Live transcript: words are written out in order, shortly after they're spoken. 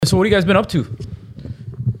So what have you guys been up to?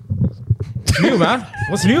 What's new, man?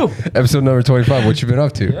 What's new? Episode number 25. What you been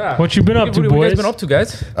up to? Yeah. What you been up to, What have you guys boys? been up to,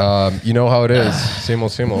 guys? You know how it is. Same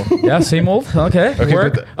old, same old. Yeah, same old. Okay. Okay,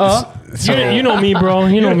 Work. so, You know me, bro.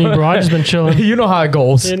 You know me, bro. I just been chilling. You know how it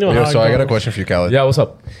goes. You know yo, how so it I got a goes. question for you, Khaled. Yeah, what's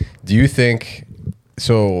up? Do you think,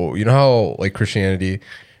 so you know how like Christianity,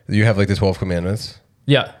 you have like the 12 commandments?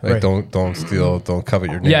 Yeah. Like right. don't steal, don't covet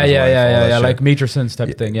your neighbor's Yeah, wife, all that shit. like major sins type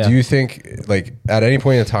of thing. Yeah. Do you think like at any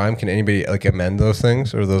point in time can anybody like amend those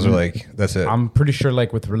things, or those are like that's it? I'm pretty sure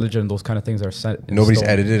like with religion, those kind of things are set. in Nobody's stone.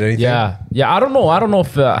 edited anything. Yeah. I don't know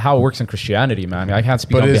if how it works in Christianity, man. I can't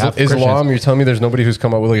speak But on is behalf of Islam? Christians. You're telling me there's nobody who's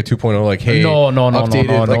come up with like a 2.0, like hey, No,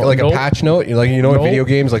 updated, like nope. a patch note. You're like in Nope. video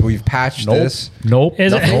games, like we've patched Nope. this. Nope.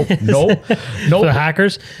 Is it- Nope. For Nope. the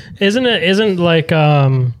hackers, isn't like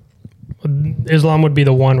Islam would be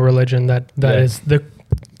the one religion that Yeah. is the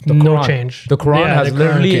The no Quran. change. The Quran Yeah, has the Quran,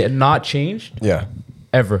 literally okay. not changed Yeah.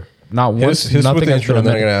 ever. Not once. His Nothing with the has intro, been and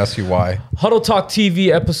then I'm amended. gonna ask you why. Huddle Talk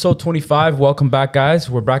TV episode 25. Welcome back,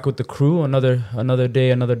 guys. We're back with the crew. Another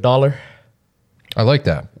day, another dollar. I like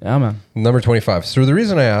that. Yeah, man. Number 25. So the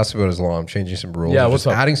reason I asked about Islam, changing some rules, Yeah, and what's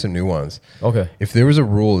just up? adding some new ones. Okay. If there was a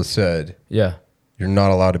rule that said Yeah. you're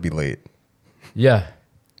not allowed to be late, Yeah.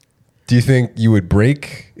 do you think you would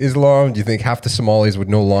break Islam? Do you think half the Somalis would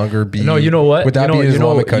no longer be? No, you know what? Would that you know, be an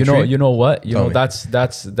Islamic country? You know what? You Tell know me.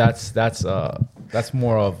 that's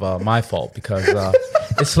more of my fault because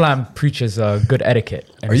Islam preaches good etiquette,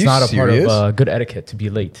 and Are it's you not a serious? part of good etiquette to be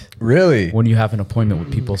late Really? when you have an appointment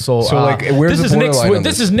with people. So, like, where's this the is Nick's borderline way, on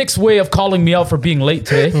this this? is Nick's way of calling me out for being late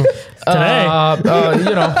today.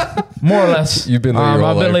 You know, more or less. You've been late your whole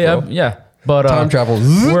I've been life, late. bro. Yeah, but Time travel.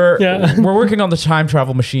 Yeah. we're working on the time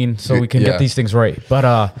travel machine so we can Yeah. get these things right.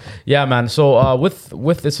 But yeah, man. So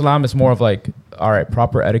with Islam, it's more of like, all right,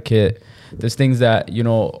 proper etiquette. There's things that, you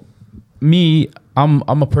know, I'm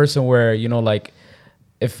a person where, you know, like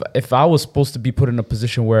if I was supposed to be put in a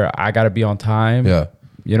position where I gotta be on time, Yeah.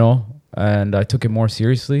 you know, and I took it more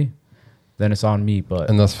seriously, then it's on me. But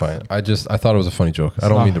And that's fine. I thought it was a funny joke. I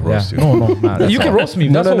don't mean to roast you. No, man. You can roast me.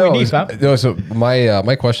 That's what we need, fam. No, so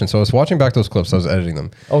my question. So I was watching back those clips. I was editing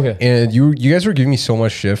them. Okay. And you guys were giving me so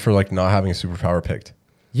much shit for like not having a superpower picked.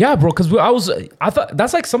 Yeah, bro. Because I thought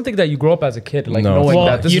that's like something that you grow up as a kid, like No. knowing Well,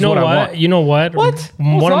 that this you is know what I what? want. You know what? What?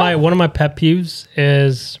 One What's of my pet peeves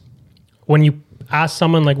is when you ask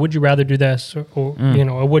someone like, "Would you rather do this?" or you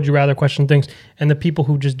know, or "Would you rather?" question things, and the people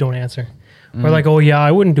who just don't answer, or like, "Oh yeah,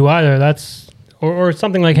 I wouldn't do either." That's or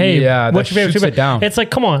something like, "Hey, Yeah, that what's your favorite shoots it superpower?" down. It's like,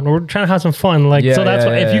 come on, we're trying to have some fun. Like, Yeah, so that's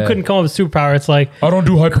yeah, why, if you yeah. couldn't come up with a superpower, it's like, I don't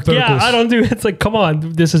do hypotheticals. yeah, I don't do. It's like, come on,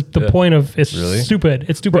 this is the Yeah. point of it's Really? stupid.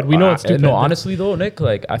 It's stupid. We know it's stupid. No, honestly though, Nick,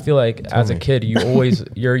 like I feel like as a me. kid, you always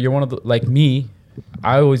you're one of the like me.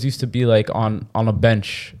 I always used to be like on a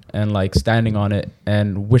bench and like standing on it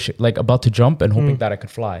and like about to jump and hoping that I could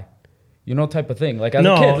fly. You know, type of thing. Like as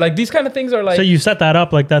No. a kid, like these kind of things are like. So you set that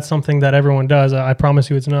up like that's something that everyone does. I promise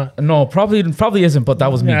you, it's not. No, probably isn't, but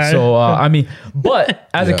that was me. Yeah. So I mean, but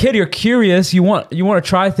as Yeah. a kid, you're curious. You want to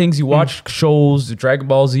try things. You watch shows, Dragon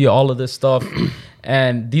Ball Z, all of this stuff,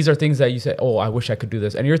 and these are things that you say, "Oh, I wish I could do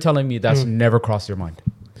this," and you're telling me that's never crossed your mind.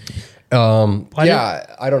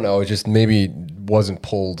 I don't know. It just maybe wasn't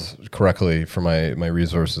pulled correctly for my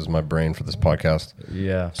resources, my brain for this podcast.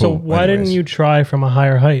 Yeah. So But why anyways. didn't you try from a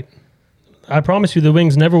higher height? I promise you, the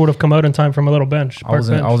wings never would have come out in time from a little bench. I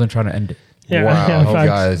wasn't trying to end it. Yeah, Wow, yeah, oh, facts,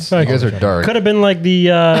 guys, facts. you guys are dark. Could have been like the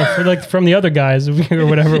for like from the other guys or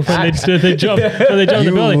whatever when they jump the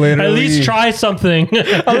You building. At literally- least try something.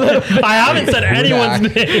 I haven't said anyone's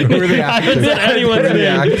act- name. who are the I haven't said actors? anyone's Who are the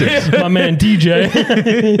name. actors? My man DJ.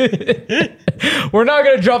 We're not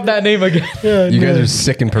gonna drop that name again, You guys are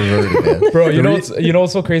sick and perverted, man. bro. You know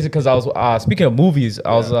what's so crazy? Because I was speaking of movies,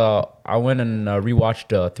 I went and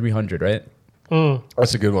rewatched 300. Right,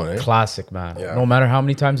 That's a good one, eh? classic, man. Yeah. No matter how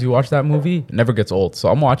many times you watch that movie, it never gets old. So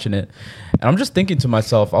I'm watching it, and I'm just thinking to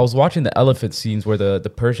myself, I was watching the elephant scenes where the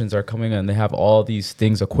Persians are coming and they have all these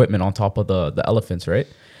things, equipment on top of the elephants, right?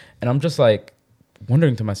 And I'm just like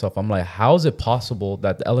wondering to myself, I'm like, how is it possible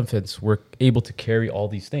that the elephants were able to carry all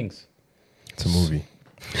these things? It's a movie.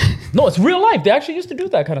 No, it's real life. They actually used to do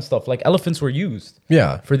that kind of stuff. Like elephants were used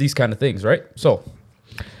Yeah. for these kind of things, right? So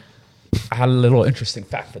I had a little interesting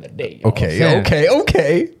fact for the day. You know what I'm saying?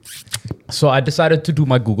 Okay. So I decided to do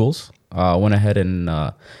my Googles. Went ahead and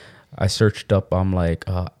I searched up, I'm like,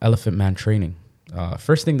 Elephant Man training.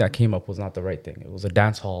 First thing that came up was not the right thing. It was a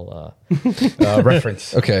dance hall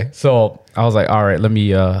reference. Okay. So I was like, all right, let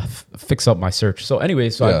me fix up my search. So anyway,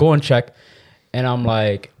 so Yeah. I go and check, and I'm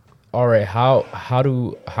like, all right, how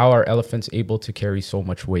are elephants able to carry so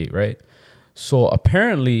much weight, right? So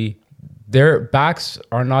apparently their backs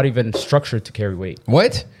are not even structured to carry weight.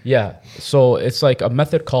 What? Yeah, so it's like a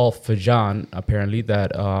method called Fajan, apparently,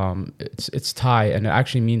 that it's Thai, and it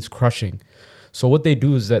actually means crushing. So what they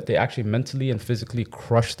do is that they actually mentally and physically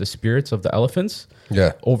crush the spirits of the elephants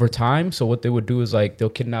over time. So what they would do is like they'll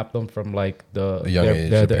kidnap them from like at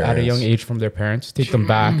a young age from their parents, take them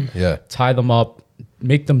back, tie them up,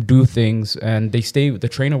 make them do things, and the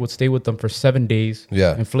trainer would stay with them for 7 days,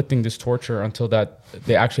 inflicting this torture until that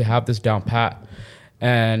they actually have this down pat.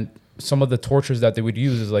 And some of the tortures that they would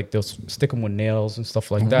use is like they'll stick them with nails and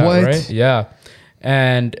stuff like that, right? Yeah.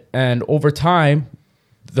 And over time,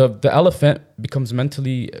 the elephant becomes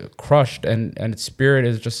mentally crushed and its spirit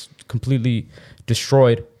is just completely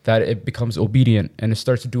destroyed, that it becomes obedient and it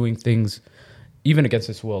starts doing things even against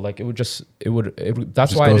its will. Like that's just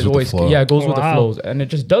why it always it goes with the flows, and it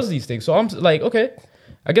just does these things. So I'm like, okay,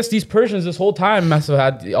 I guess these Persians this whole time must have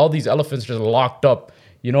had all these elephants just locked up,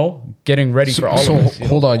 getting ready for all of this. So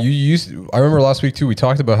hold on, I remember last week too, we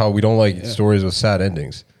talked about how we don't like stories with sad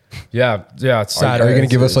endings. Yeah, it's sad. Are you going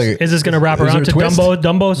to give us like? Is this going to wrap around to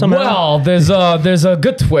Dumbo somehow? Well, there's a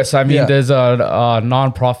good twist. I mean, there's a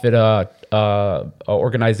non-profit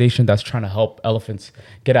organization that's trying to help elephants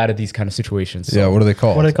get out of these kind of situations. So, what are they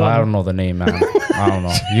called? I don't know the name, man. I don't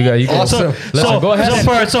know. You guys. Awesome. Go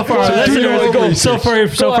ahead. So far, listeners,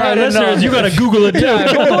 you got to Google it too.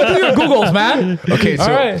 Yeah, go do your Googles, man. Okay,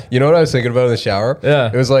 so you know what I was thinking about in the shower?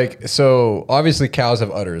 Yeah. It was like, so obviously cows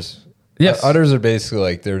have udders. Yes. Udders are basically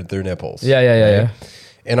like their nipples. Yeah.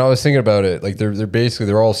 And I was thinking about it, like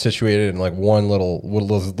they're all situated in like one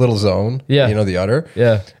little zone. Yeah. The udder.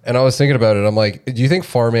 Yeah. And I was thinking about it. I'm like, do you think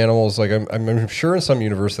farm animals, like I'm sure in some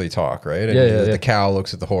universe they talk, right? And the cow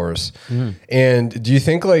looks at the horse. Mm-hmm. And do you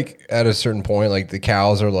think like at a certain point, like the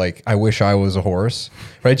cows are like, I wish I was a horse,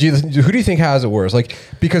 right? Who do you think has it worse? Like,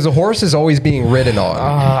 because the horse is always being ridden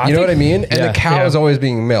on, you know what I mean? And the cow is always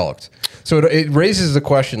being milked. So it raises the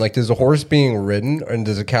question, like, does the horse being ridden and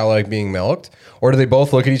does a cow like being milked? Or do they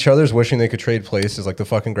both look at each other as wishing they could trade places, like the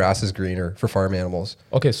fucking grass is greener for farm animals?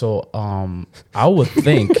 Okay, so I would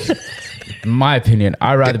think, in my opinion,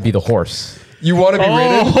 I'd rather be the horse. You want to be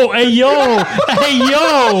ridden? Oh, hey,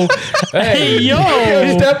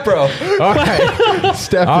 yo. Step bro. All right.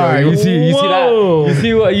 Step bro. All right, you see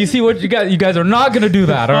that? You see what you got? You guys are not going to do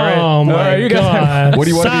that, all right? Oh, my God. What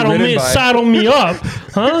do you want to be ridden by? Saddle me up.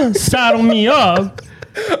 Huh? Saddle me up.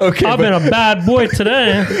 Okay, I've been a bad boy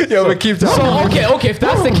today. Yo, but keep talking. So okay, if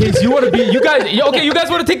that's the case, you want to be you guys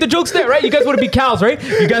want to take the jokes there, right? You guys want to be cows, right?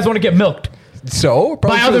 You guys want to get milked. So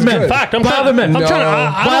by other men. Good. Fact, by other men. I'm trying to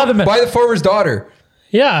by other men. By the farmer's daughter.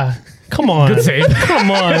 Yeah. Come on. Good save.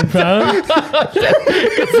 Come on, bro.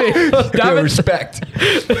 Yo, respect.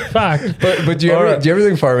 Fact. But do you ever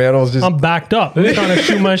think farm animals just... I'm backed up. I'm trying to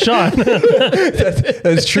shoot my shot.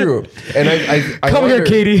 That's true. And I Come wonder, here,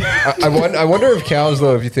 Katie. I wonder if cows,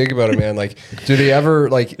 though, if you think about it, man, like, do they ever,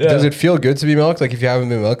 like, does it feel good to be milked? Like, if you haven't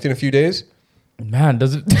been milked in a few days? Man,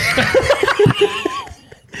 does it...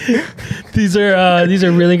 These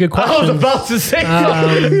are really good questions. I was about to say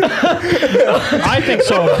I think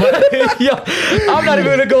so, but I'm not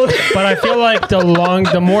even gonna go there. But I feel like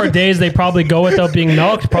the more days they probably go without being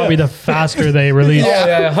milked, probably the faster they release.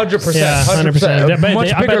 Yeah, 100%. Yeah, 100%.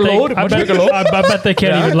 Much bigger load. I bet they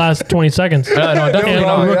can't even last 20 seconds. No, definitely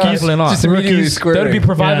not. Rookies. Definitely not. Just immediately Rookies, squirting. that'd be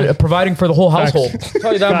providing for the whole household.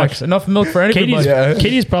 Tell you that much. Enough milk for anything.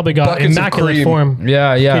 Katie's probably got Buckets of immaculate cream. form.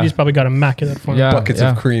 Yeah. Katie's probably got immaculate form. Yeah. Buckets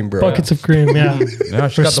of cream, bro. Buckets of cream, yeah. Yeah,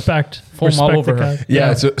 she got the Respect. foam all over her.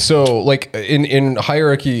 Yeah, so like in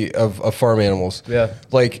hierarchy of farm animals,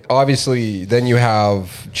 like obviously then you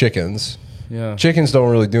have chickens. Yeah. Chickens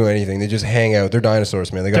don't really do anything. They just hang out. They're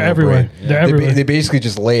dinosaurs, man. They got They're no everywhere. brain. They're everywhere. They basically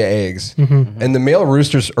just lay eggs. Mm-hmm. And the male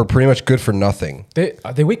roosters are pretty much good for nothing.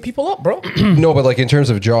 They wake people up, bro. No, but like in terms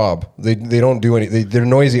of job, they don't do any. They're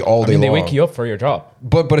noisy all day long. They wake you up for your job.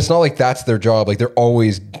 But it's not like that's their job. Like they're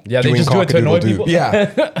always they just do it to annoy people.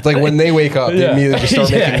 Yeah, it's like when they wake up, they immediately just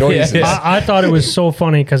start making noises. I thought it was so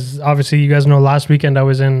funny because obviously you guys know last weekend I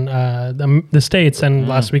was in the States and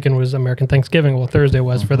last weekend was American Thanksgiving. Well, Thursday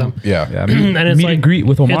was for them. Yeah. And it's meet like, and greet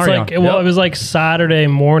with Omarion. It's like, well, it was like Saturday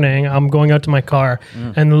morning. I'm going out to my car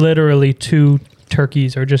and literally 2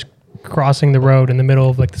 turkeys are just crossing the road in the middle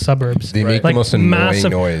of like the suburbs. They make the most annoying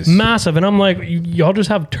noise. Massive. And I'm like, y'all just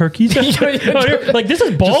have turkeys? Like, this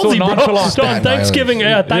is ballsy, bro. On Thanksgiving,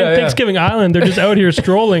 Thanksgiving Island, they're just out here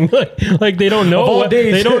strolling. like they don't know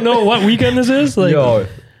they don't know what weekend this is. Like, yo,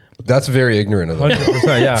 that's very ignorant of them.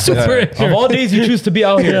 100%, yeah. Super ignorant. Of all days you choose to be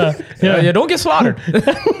out here. Yeah, don't get slaughtered.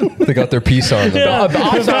 They got their piece on them.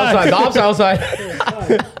 The ops outside.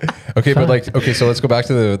 Okay, but like, okay, so let's go back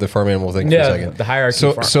to the farm animal thing for a second. The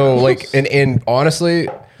hierarchy. So like, and honestly,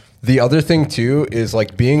 the other thing too is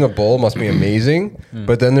like being a bull must be amazing,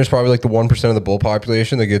 but then there's probably like the 1% of the bull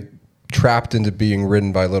population that get trapped into being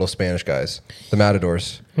ridden by little Spanish guys, the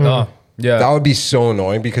matadors. Oh, yeah. That would be so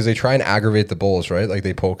annoying because they try and aggravate the bulls, right? Like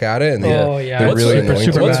they poke at it and they're what's really super, annoying.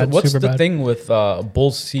 super to bad. them. What's the bad. thing with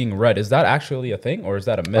bulls seeing red? Is that actually a thing or is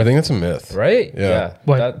that a myth? I think it's a myth. Right? Yeah.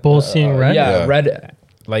 What, bulls seeing red? Yeah, Yeah. red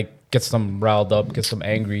like gets them riled up, gets them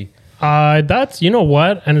angry. That's, you know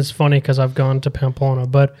what? And it's funny because I've gone to Pamplona,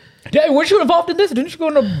 but Yeah, weren't you involved in this? Didn't you go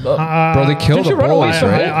in a... Bro, they killed didn't the you run away bulls, from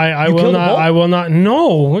right? it? I You will killed the not. bull? I will not. No.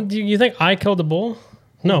 What, do you think I killed a bull?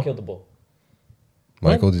 No. Killed the bull.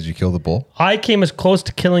 Michael, did you kill the bull? I came as close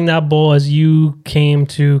to killing that bull as you came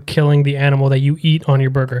to killing the animal that you eat on your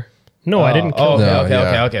burger. No, I didn't kill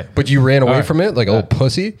okay, it. okay. But you ran away Alright. from it like a little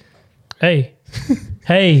pussy? Hey.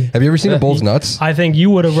 Hey. Have you ever seen a bull's nuts? I think you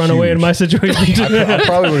would have run away in my situation. I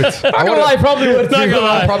probably would have. Not gonna lie, probably would Not gonna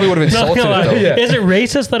lie. I probably would have Not insulted gonna it lie. though. Yeah. Is it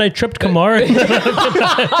racist that I tripped Kamar?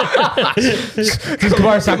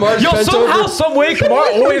 Yo, somehow, some way, Kamar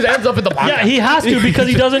always ends up in the podcast. Yeah, he has to because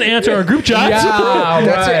he doesn't answer our group chats. Yeah,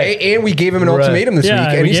 That's right. it. And we gave him an Right. ultimatum this Yeah,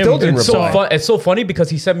 week, and we he gave still him- didn't It's so reply. fun. It's so funny because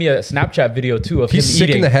he sent me a Snapchat video too of He's him sick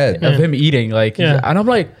eating. in the head. Of him eating, like, Yeah. and I'm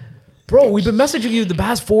like, bro, we've been messaging you the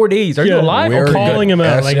past 4 days. Are you Yeah. alive? We're Okay, calling good. him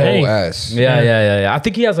out, like, hey. SOS. Yeah. I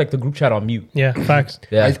think he has like the group chat on mute. Yeah, facts.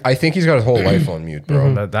 Yeah, I think he's got his whole life on mute,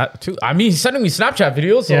 bro. that too. I mean, he's sending me Snapchat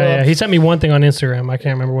videos. So, Yeah. He sent me one thing on Instagram. I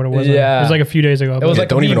can't remember what it was. Yeah. It was like a few days ago. It was Yeah, like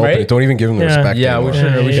don't a even meme, open right? it. Don't even give him the Yeah. respect. Yeah, we anymore.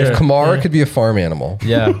 should. We Yeah. should. If Kamar could be a farm animal,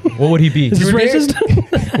 Yeah. What would he be? Is this He would be-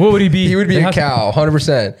 racist? What would he be? he would be It a has- cow,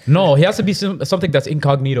 100%. No, he has to be something that's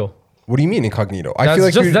incognito. What do you mean incognito? I That's feel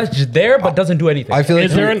like just you- that's just there, but doesn't do anything. I feel like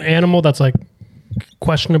Is there an animal that's like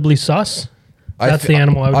questionably sus? That's the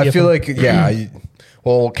animal I would I give feel him. like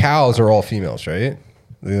well, cows are all females, right?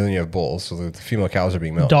 Then you have bulls, so the female cows are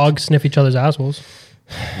being milked. Dogs sniff each other's assholes.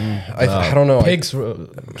 I don't know. Pigs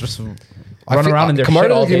just I run feel- around in their Kamar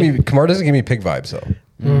shit all doesn't day. give me Kamar doesn't give me pig vibes though.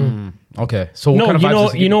 Okay, so what No, kind of you vibes know,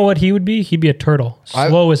 does he you give? know what he would be? He'd be a turtle,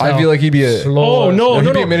 slow as hell. I feel like he'd be a Slow. Oh no, he'd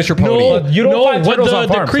no, be no, a miniature no, pony. You don't no, find what turtles on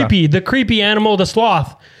the farms, creepy animal, the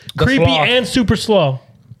sloth, The creepy sloth. and super slow.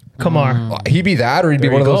 Kamar. He'd be that, or he'd be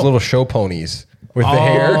There one of you those go. little show ponies with the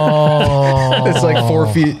hair. Oh, It's like 4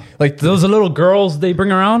 feet. Like Those are little girls they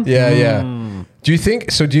bring around. yeah. Do you think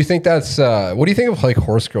that's what do you think of like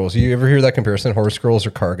horse girls? You ever hear that comparison? Horse girls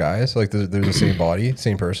are car guys. Like they're the same body,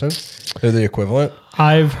 same person. They're the equivalent.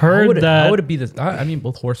 I've heard that. How would it be this? I mean,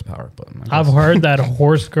 both horsepower, but I I've guess. heard that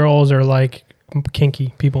horse girls are like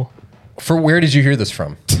kinky people. For where did you hear this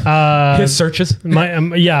from? his searches. My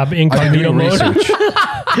yeah, I do incognito mode. research.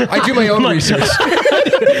 I do my own research.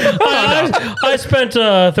 I spent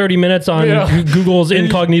 30 minutes on Google's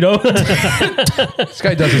incognito. This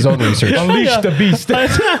guy does his own research. Unleash the beast.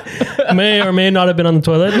 May or may not have been on the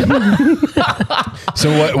toilet. So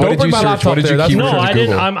what Don't did bring you my search? laptop What did there. you That's keep? No, I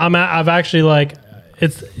didn't. I've actually like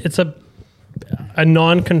it's a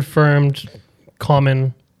non-confirmed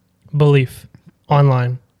common belief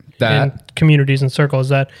online in communities and circles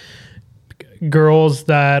that girls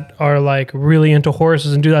that are like really into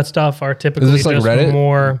horses and do that stuff are typically Is this like just Reddit?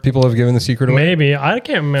 more. People have given the secret away. Maybe I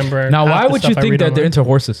can't remember. Now, half why the would you stuff I think read that they're online. into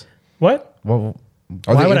horses? What? Well,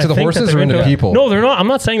 Are Why they would I into the think horses that or they're into into- people? No, they're not. I'm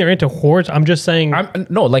not saying they're into horse. I'm just saying.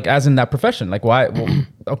 no, like as in that profession. Like why? Well,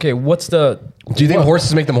 okay, what's the? Do you think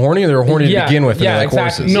horses make them horny, or they're horny Yeah, to begin with? And yeah, they like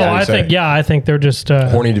exactly. horses. no, Is that what I you're saying? think I think they're just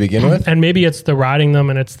horny to begin with. and maybe it's the riding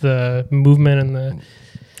them and it's the movement and the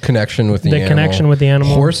Connection with the animal. connection with the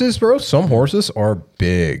animal. Horses, bro. Some horses are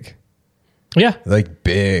big. Yeah. Like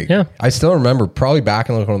big. Yeah. I still remember probably back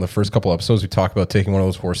in like one of the first couple episodes we talked about taking one of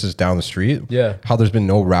those horses down the street. Yeah. How there's been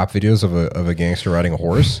no rap videos of a gangster riding a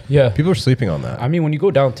horse. Yeah. People are sleeping on that. I mean, when you go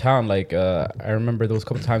downtown, like I remember those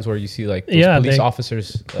couple times where you see like those Yeah, police they-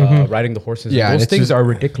 officers riding the horses. Yeah, and those it's things just- are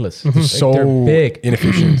ridiculous. Like, so they're big.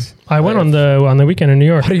 inefficient. I went on the weekend in New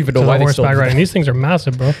York. I don't even know to why the they still horseback do riding. that. These things are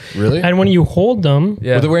massive, bro. Really? And when you hold them,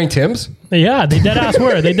 Yeah. Were they wearing Timbs? yeah, they dead ass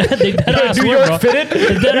wear. They dead ass New wear, York bro. fitted.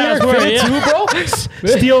 They dead ass wear, fitted yeah. too,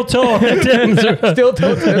 bro. Steel toe Timbs. Still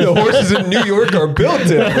tilted. The horses in New York are built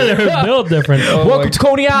different. They're built different. Welcome to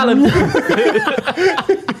Coney Island.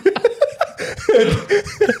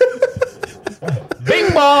 Baby.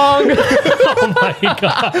 Bing bong. Oh my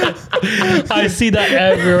god! I see that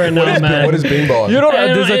everywhere now, man. What is Bing Bong? You know,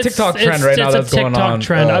 And there's a TikTok trend right now that's going on. It's a TikTok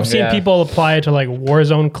trend. I've seen people apply it to like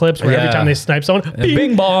Warzone clips where every Yeah. time they snipe someone,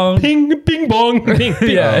 Bing bong. ping, ping bong, ping, ping.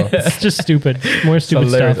 Yeah. It's just stupid. More stupid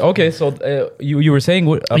Hilarious. stuff. Okay, so you were saying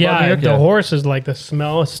what about New Yeah, York? the horse is like the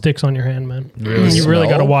smell sticks on your hand, man. Really You really smell?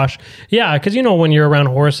 got to wash. Yeah, because you know when you're around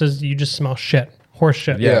horses, you just smell shit. Horse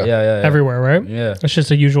shit. Yeah. Everywhere, right? Yeah. It's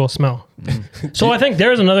just a usual smell. So I think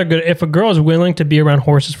there's another good. If a girl is willing to be around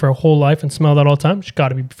horses for a whole life and smell that all the time, she's got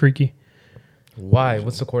to be freaky. Why?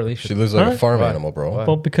 What's the correlation? She lives like Huh? a farm Why? animal, bro. Why?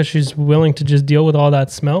 Well, because she's willing to just deal with all that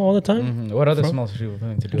smell all the time. What other smells is she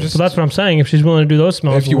willing to do? So that's what I'm saying. If she's willing to do those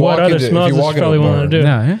smells, If you what walk other into- if smells you is walk she into probably a willing to do?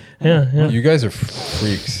 yeah. Yeah. You guys are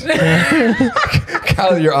freaks.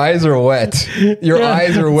 Cal, your eyes are wet. Your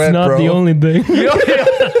eyes are wet, It's not bro. the only thing.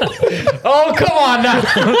 Oh, come on now.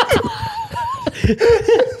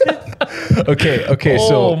 Okay. Oh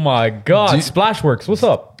So my God. Do you- Splashworks, what's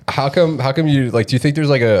up? how come you like? Do you think there's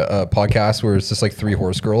like a podcast where it's just like three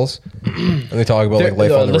horse girls and they talk about like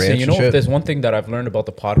life on the Listen, ranch you and know, if shit? there's one thing that I've learned about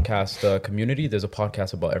the podcast community, there's a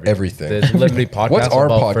podcast about everything. Everything. There's literally podcasts What's our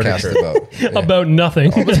about podcast furniture. about? Yeah. About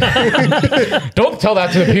nothing. Don't tell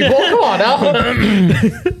that to the people. Come on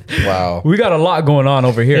now. Wow. We got a lot going on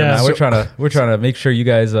over here, Yeah. man. So- We're trying to make sure you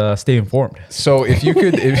guys stay informed. So if you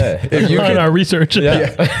could, if you On could, our research.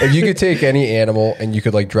 yeah, if you could take any animal and you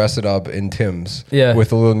could like dress it up in Tim's, Yeah.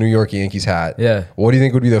 with a little New York Yankees hat, Yeah. what do you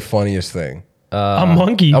think would be the funniest thing? A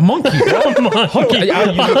monkey. A monkey, bro. A monkey.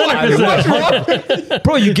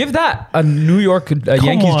 Bro, you give that a New York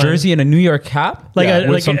Yankees on. jersey and a New York cap, Like yeah, a,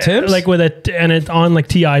 with like some Timbs, like with a and it's on like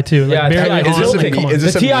TI too. Like Yeah, barely TI. Is this on, a like, meme? come on. Is the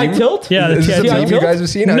this a TI meme? tilt. Yeah, the Is this a TI meme you tilt? guys have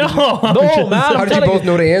seen? No, No, man. How did you both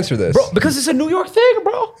know to answer this? Bro, because it's a New York thing,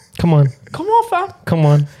 bro. Come on, Come on, fam. come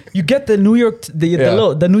on. You get the New York,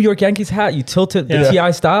 the New York Yankees hat. You tilt it the Yeah.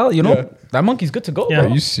 TI style. You know Yeah. that monkey's good to go, Yeah. Are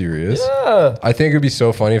bro. you serious? Yeah. I think it'd be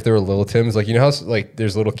so funny if there were little Tims. Like, you know how like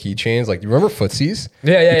there's little keychains? Like, you remember footsies?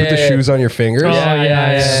 Yeah, You put the shoes on your fingers. Oh,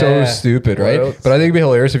 yeah. So stupid, right? Well, But I think it'd be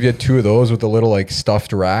hilarious if you had two of those with the little like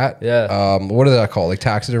stuffed rat. Yeah. What is that called? Like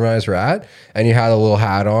taxidermized rat. And you had a little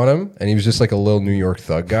hat on him, and he was just like a little New York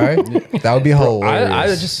thug guy. That would be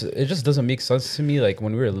hilarious. It just doesn't make sense to me. Like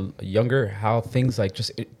when we were younger, how things like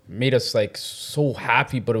just it made us like so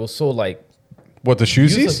happy, but it was so like What, the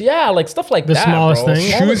useless. shoesies? Yeah, like stuff like The that. smallest bro.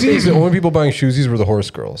 thing. Smallest Shoesies. The only people buying shoesies were the horse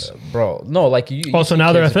girls. bro. No, like you. Oh, so see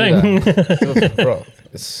now they're a kids do thing. that. Bro.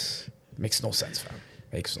 It makes no sense, fam.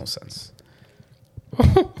 Makes no sense.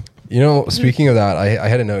 You know, speaking of that, I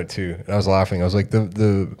had a note too, and I was laughing. I was like,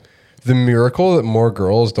 the miracle that more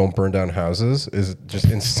girls don't burn down houses is just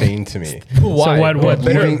insane to me. Why? what-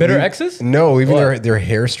 Bitter exes? No, leaving What? their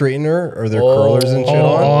hair straightener or their curlers and shit Oh,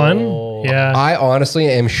 on. on. Yeah. I honestly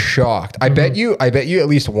am shocked. I bet you at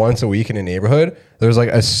least once a week in a neighborhood, there's like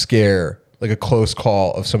a scare, like a close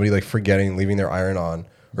call of somebody like forgetting leaving their iron on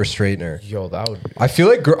or straightener. Yo, that would. Be, I feel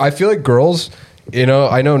like girls. You know,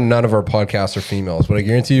 I know none of our podcasts are females, but I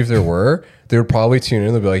guarantee you if there were, they would probably tune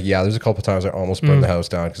in. They'd be like, "Yeah, there's a couple times I almost burned the house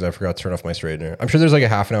down because I forgot to turn off my straightener." I'm sure there's like a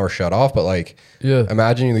half an hour shut off, but like, Yeah.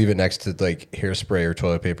 imagine you leave it next to like hairspray or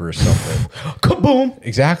toilet paper or something. kaboom!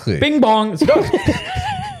 Exactly. Bing bong! It's done.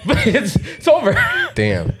 it's over.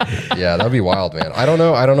 Damn. Yeah, that'd be wild, man. I don't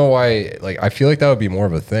know why. Like, I feel like that would be more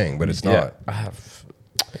of a thing, but it's not. I have.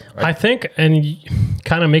 I think, and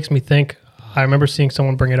kind of makes me think. I remember seeing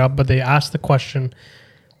someone bring it up, but they asked the question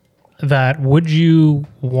that would you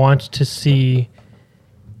want to see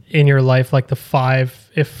in your life, like the 5,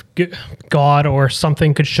 if God or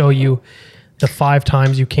something could show you the 5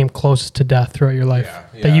 times you came closest to death throughout your life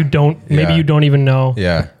that you don't, maybe Yeah. you don't even know.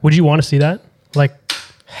 Yeah. Would you want to see that? Like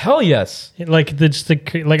Hell yes.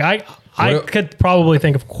 I could probably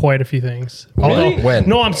think of quite a few things. Really? When?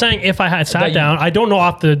 No, I'm saying if I had sat That you- down, I don't know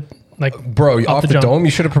off the like. Bro, off the jump. dome,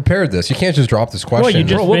 you should have prepared this. You can't just drop this question. you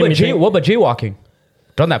just- Bro, what made about me think- what about jaywalking?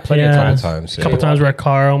 Done that plenty of Yeah. times. Times, A couple yeah. times where a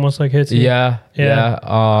car almost like hits you. Yeah, Yeah.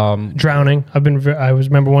 yeah. Drowning. I was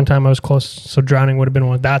remember one time I was close, so drowning would have been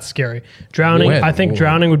one. That's scary. Drowning. When? I think When?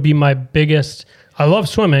 drowning would be my biggest. I love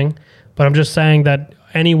swimming, but I'm just saying that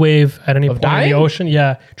any wave at any point in dying? the ocean,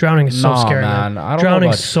 yeah, drowning is so Nah, scary, man. man. I don't know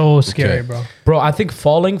Drowning's about- so scary, Okay. bro. Bro, I think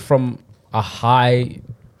falling from a high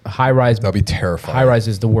rise. That'd be terrifying. High rise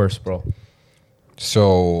is the worst, bro.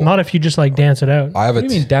 So Not if you just like dance it out. I have What a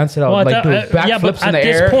do you mean dance it out? Well, like at do that- backflips yeah, but in the at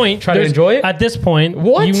this air, point, try to there's- enjoy it? At this point,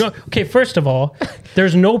 What? You know, okay, first of all,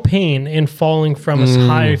 there's no pain in falling from a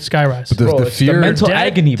high skyrise. the, Bro, the it's the fear. mental Dead-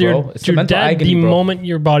 agony, bro. you're- It's the you're mental dead agony, the bro. moment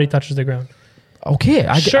your body touches the ground. Okay,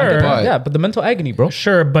 I Sure. get that. But- Yeah, but the mental agony, bro.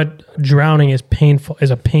 Sure, but drowning is painful.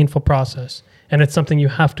 Is a painful process, and it's something you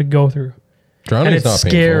have to go through. Drowning and is it's not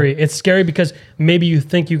scary. painful. It's scary because maybe you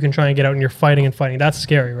think you can try and get out and you're fighting and fighting. That's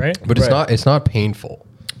scary, right? But it's not painful.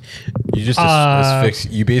 You just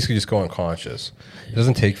asphyx. You basically just go unconscious. It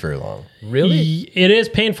doesn't take very long. Really? It is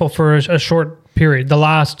painful for a short period. The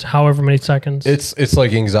last however many seconds. It's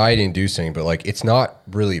like anxiety inducing, but like it's not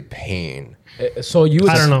really pain. So you would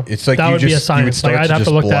I don't know. It's like that you would be a just you would science. Like start I'd to have just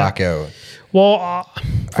to look black that. out. Well,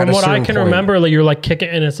 from a what I certain can point. remember, like you're like kicking,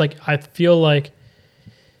 and it's like I feel like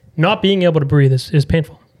not being able to breathe is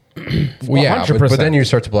painful. Well, yeah, 100%. but then you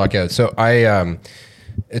start to black out. So I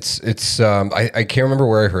can't remember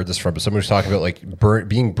where I heard this from, but somebody was talking about like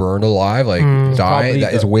being burned alive, like dying.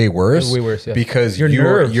 That is way worse. It's way worse, yeah. Because Your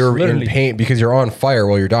nerves, you're in literally. pain because you're on fire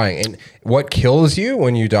while you're dying. And what kills you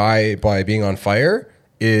when you die by being on fire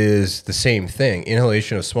is the same thing.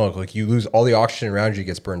 Inhalation of smoke. Like you lose all the oxygen around you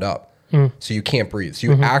gets burned up. So you can't breathe. So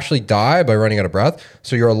you actually die by running out of breath.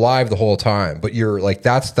 So you're alive the whole time. But you're like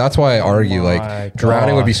that's why I argue my like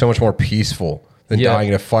drowning would be so much more peaceful than dying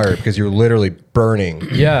in a fire because you're literally burning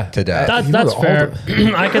to death. That's fair.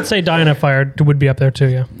 I could say dying in a fire would be up there too.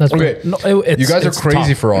 Yeah, that's Okay, fair. No, you guys are it's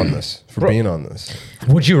crazy tough. for being on this.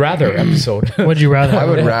 Would you rather episode? Would you rather? I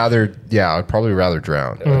would rather, I'd probably rather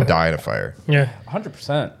drown than die in a fire. Yeah.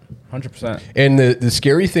 100%. 100%. And the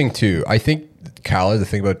scary thing too, I think, Khaled, the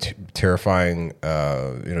thing about terrifying,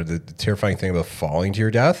 the terrifying thing about falling to your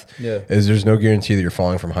death is there's no guarantee that you're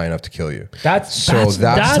falling from high enough to kill you. That's That's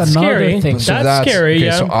another scary. thing. That's scary. Okay,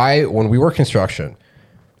 Yeah. so when we worked construction,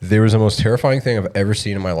 there was the most terrifying thing I've ever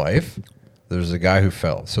seen in my life. There's a guy who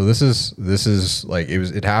fell. So this is like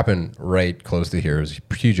it happened right close to here. It was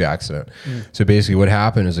a huge accident. So basically what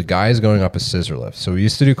happened is a guy is going up a scissor lift. So we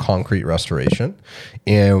used to do concrete restoration.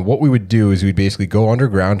 And what we would do is we'd basically go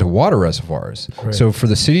underground to water reservoirs. Right. So for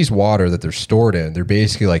the city's water that they're stored in, they're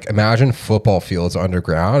basically like, imagine football fields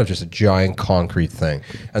underground. It's just a giant concrete thing.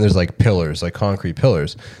 And there's like pillars, like concrete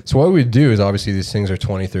pillars. So what we would do is obviously these things are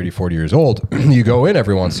 20, 30, 40 years old. You go in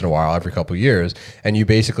every once in a while, every couple of years, and you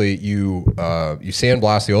basically, you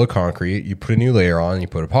sandblast the old concrete, you put a new layer on, and you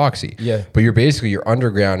put epoxy. Yeah. But you're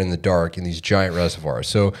underground in the dark in these giant reservoirs.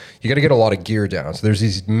 So you got to get a lot of gear down. So there's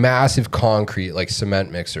these massive concrete, like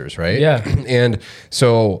cement mixers, right? Yeah. And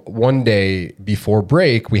so one day before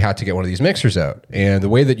break, we had to get one of these mixers out. And the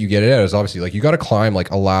way that you get it out is obviously like you got to climb like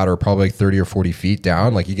a ladder, probably like 30 or 40 feet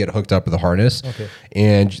down. Like you get hooked up with a harness. Okay.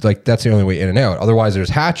 And like that's the only way in and out. Otherwise, there's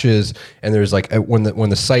hatches, and there's like when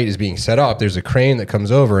the site is being set up, there's a crane that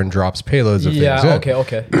comes over and drops payloads of things in.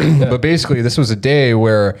 Okay. Yeah. But basically, this was a day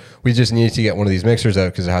where we just needed to get one of these mixers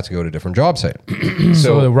out because it had to go to a different job site.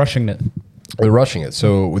 So they're rushing it. They're rushing it.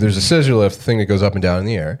 So there's a scissor lift thing that goes up and down in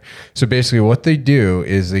the air. So basically what they do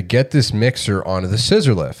is they get this mixer onto the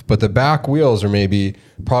scissor lift, but the back wheels are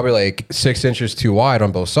probably like 6 inches too wide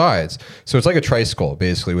on both sides. So it's like a tricycle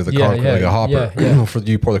basically with a concrete, like a hopper for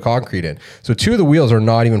you pour the concrete in. So two of the wheels are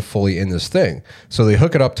not even fully in this thing. So they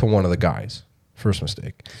hook it up to one of the guys. First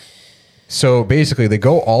mistake. So basically they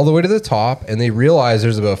go all the way to the top and they realize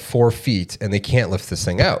there's about 4 feet and they can't lift this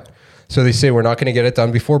thing out. So they say, we're not going to get it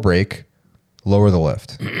done before break. Lower the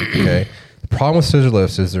lift. Okay. The problem with scissor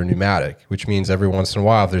lifts is they're pneumatic, which means every once in a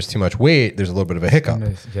while, if there's too much weight, there's a little bit of a hiccup.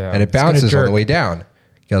 And it bounces on the way down.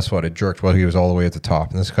 Guess what? It jerked while he was all the way at the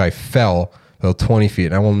top. And this guy fell about 20 feet.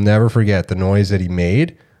 And I will never forget the noise that he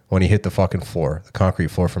made when he hit the fucking floor, the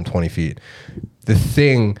concrete floor from 20 feet. The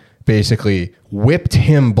thing basically whipped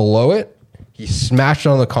him below it. He smashed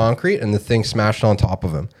on the concrete and the thing smashed on top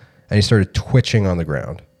of him. And he started twitching on the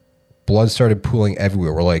ground. Blood started pooling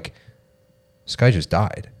everywhere. We're like, this guy just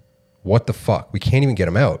died. What the fuck? We can't even get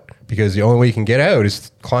him out because the only way you can get out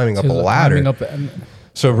is climbing up a ladder.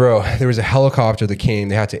 So, bro, there was a helicopter that came.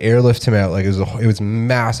 They had to airlift him out. Like it was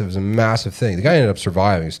massive. It was a massive thing. The guy ended up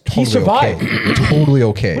surviving. He survived. Okay. Totally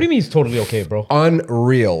okay. What do you mean he's totally okay, bro?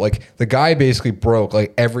 Unreal. Like the guy basically broke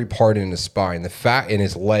like every part in his spine. The fat in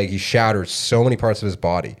his leg. He shattered so many parts of his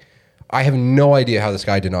body. I have no idea how this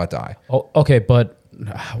guy did not die. Oh, okay, but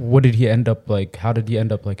what did he end up like? How did he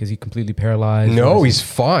end up like? Is he completely paralyzed? No, he's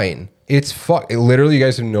fine. It's literally, you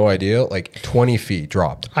guys have no idea. Like 20 feet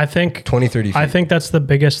dropped. I think 20, 30 feet. I think that's the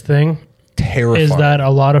biggest thing. Terrifying. Is that a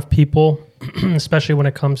lot of people, especially when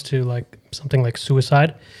it comes to like something like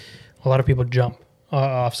suicide, a lot of people jump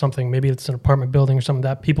off something. Maybe it's an apartment building or something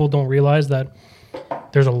that people don't realize that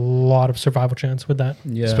there's a lot of survival chance with that.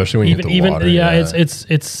 Yeah. Especially when you hit the water. Yeah,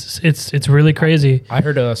 it's really crazy. I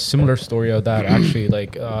heard a similar story of that actually.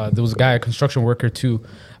 Like there was a guy, a construction worker too.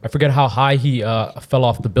 I forget how high he fell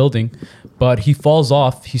off the building, but he falls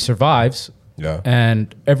off. He survives. Yeah.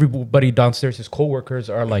 And everybody downstairs, his coworkers,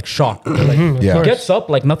 are like shocked. They're like, he gets up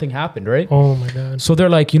like nothing happened, right? Oh my God. So they're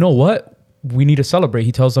like, you know what? we need to celebrate.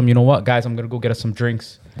 He tells them, you know what, guys, I'm gonna go get us some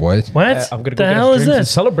drinks. What? I'm gonna go get us drinks and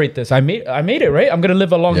celebrate this. I made it, right? I'm gonna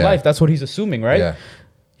live a long life. That's what he's assuming, right? Yeah.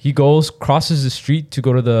 He crosses the street to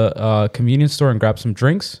go to the convenience store and grab some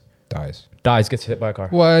drinks. Dies, gets hit by a car.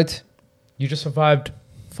 What? You just survived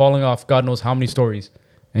falling off God knows how many stories,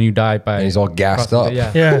 and you died by. And he's all gassed up.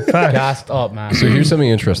 Yeah, gassed up, man. So here's something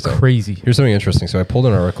interesting. Crazy. Here's something interesting. So I pulled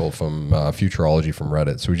an article from Futurology from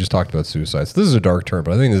Reddit. So we just talked about suicide. So this is a dark term,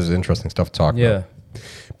 but I think this is interesting stuff to talk about.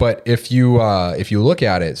 But if you look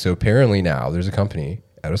at it, so apparently now there's a company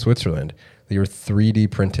out of Switzerland that are 3D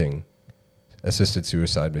printing assisted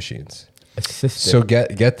suicide machines. So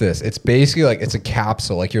get this. It's basically like it's a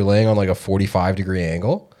capsule, like you're laying on like a 45-degree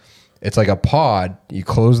angle. It's like a pod. You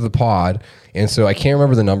close the pod, and so I can't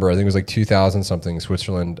remember the number. I think it was like 2,000 something.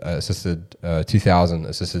 Switzerland assisted 2,000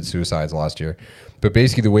 assisted suicides last year. But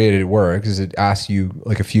basically, the way it works is it asks you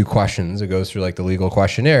like a few questions. It goes through like the legal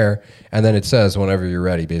questionnaire, and then it says whenever you're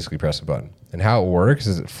ready, basically press a button. And how it works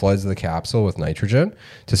is it floods the capsule with nitrogen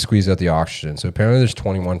to squeeze out the oxygen. So apparently, there's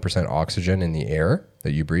 21% oxygen in the air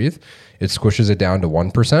that you breathe. It squishes it down to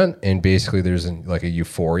 1%, and basically, there's like a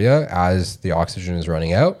euphoria as the oxygen is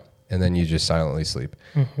running out. And then you just silently sleep.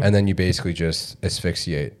 Mm-hmm. And then you basically just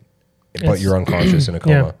asphyxiate, but you're unconscious in a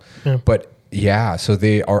coma. Yeah. But yeah, so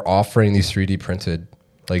they are offering these 3D printed,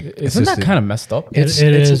 like, isn't that kind of messed up? It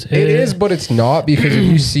is, but it's not, because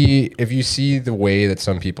if you see the way that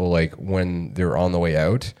some people, like when they're on the way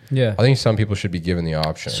out, I think some people should be given the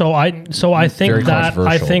option. So I think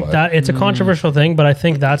that it's a controversial thing, but I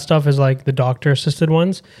think that stuff is like the doctor assisted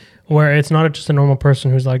ones, where it's not just a normal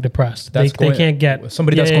person who's like depressed. They can't get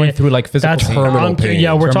somebody that's going through like physical terminal pain.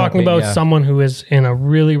 Yeah, we're talking about someone who is in a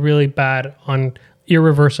really, really bad,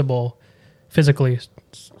 irreversible, physically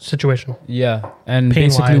situation. Yeah, and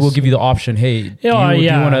basically we'll give you the option. Hey, do you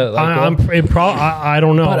want to? I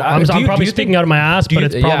don't know. I'm probably speaking out of my ass, but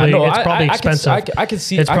it's probably expensive. I can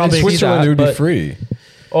see. It's probably Switzerland. It would be free.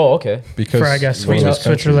 Oh, okay. Because for I guess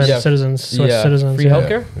Switzerland citizens, citizens, free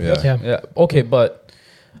healthcare. Yeah. Okay, but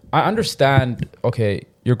I understand, okay,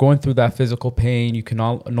 you're going through that physical pain, you can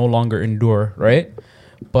no longer endure, right?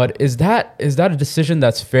 But is that a decision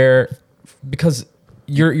that's fair? Because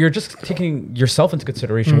you're just taking yourself into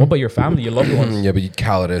consideration. What about your family, your loved ones? Yeah, but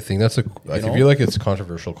Khaled, I think that's I feel like it's a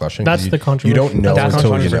controversial question. That's the controversial. You don't know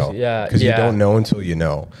until you know. Yeah. Because you don't know until you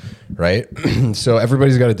know, right? So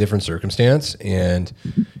everybody's got a different circumstance. And,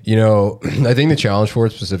 I think the challenge for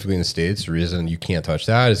it specifically in the States, the reason you can't touch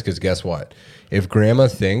that is because guess what? If grandma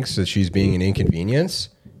thinks that she's being an inconvenience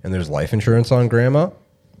and there's life insurance on grandma's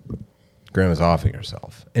offing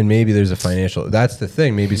herself. And maybe there's a financial, that's the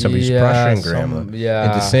thing. Maybe somebody's pressuring grandma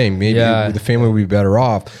into saying maybe the family would be better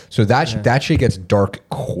off. So that shit gets dark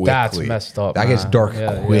quickly. That's messed up. That gets dark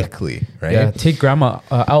quickly, right? Yeah, take grandma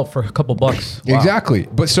out for a couple bucks. Wow. Exactly.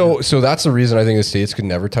 But so that's the reason I think the States could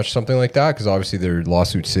never touch something like that, because obviously they're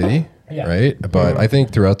lawsuit city. Yeah. Right. But I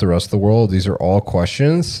think throughout the rest of the world, these are all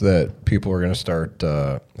questions that people are going to start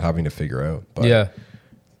having to figure out. But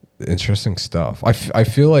interesting stuff. I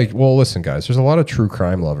feel like, well, listen, guys, there's a lot of true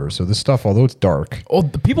crime lovers. So this stuff, although it's dark. Oh,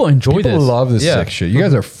 the people enjoy this. People love this sick shit. You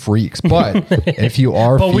guys are freaks. But if you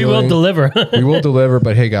are we will deliver. We will deliver.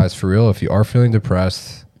 But hey, guys, for real, if you are feeling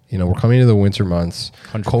depressed, we're coming into the winter months.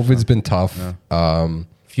 100%. COVID's been tough. Yeah.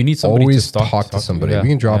 If you need somebody always to talk to somebody. We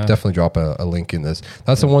can definitely drop a link in this.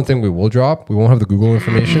 That's the one thing we will drop. We won't have the Google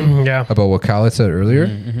information about what Khaled said earlier,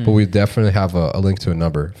 but we definitely have a link to a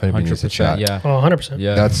number if anybody needs to chat. Yeah. 100%.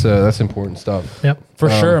 Yeah. That's important stuff. Yep. For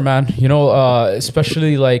sure, man.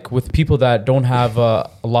 Especially like with people that don't have a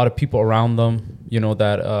lot of people around them,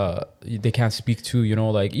 that they can't speak to,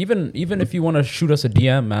 like even if you want to shoot us a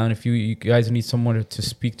DM, man, if you guys need someone to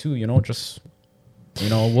speak to, just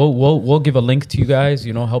we'll give a link to you guys,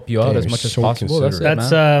 help you out as much as possible. That's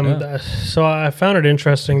so I found it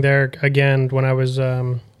interesting there again when I was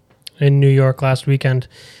in New York last weekend.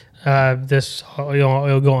 This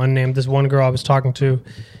it'll go unnamed. This one girl I was talking to,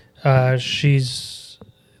 she's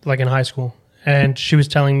like in high school, and she was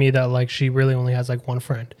telling me that like she really only has like one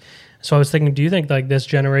friend. So I was thinking, do you think like this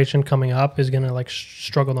generation coming up is gonna like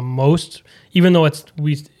struggle the most, even though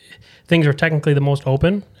things are technically the most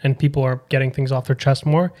open and people are getting things off their chest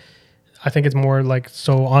more? I think it's more like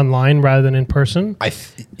so online rather than in person.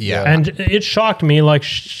 And it shocked me. Like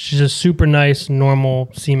she's a super nice, normal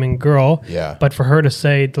seeming girl. Yeah. But for her to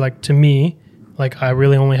say like to me, like I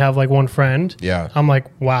really only have like one friend. Yeah. I'm like,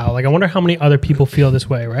 wow. Like I wonder how many other people feel this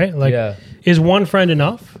way, right? Like, is one friend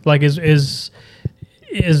enough? Like is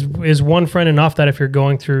one friend enough that if you're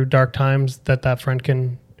going through dark times, that friend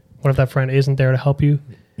can? What if that friend isn't there to help you?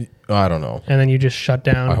 I don't know. and then you just shut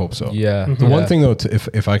down. I hope so. Yeah. The one thing though,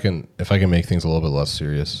 if I can make things a little bit less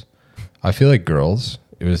serious, I feel like girls.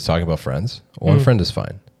 It was talking about friends. One friend is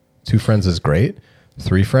fine. 2 friends is great.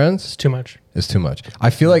 3 friends It's too much. is too much.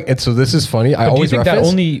 I feel like, and so this is funny. I Do you always think that reference,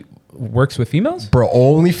 only works with females? bro,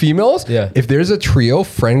 only females. Yeah. If there's a trio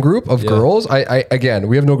friend group of girls, I again,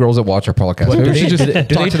 we have no girls that watch our podcast. Maybe we should just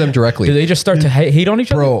talk to them directly. Do they just start to hate on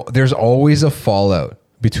each other? Bro, there's always a fallout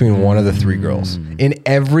between one of the 3 girls in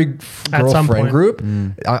every At girl some friend point. group.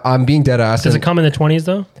 I'm being dead ass. Does it come in the 20s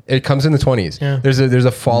though? It comes in the 20s. Yeah. There's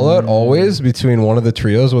a fallout always between one of the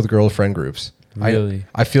trios with girl friend groups. Really?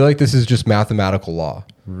 I feel like this is just mathematical law.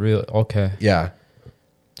 Really? Okay. Yeah.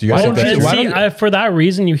 Do you guys Why think don't that's you- true? why don't For that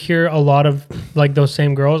reason, you hear a lot of like those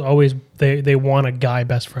same girls always they want a guy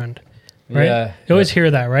best friend, right? Yeah, You always hear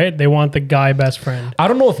that, right? They want the guy best friend. I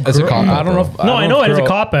don't know if That's a cop-out, I don't know if No, I know if it's a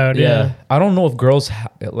cop-out, yeah. I don't know if girls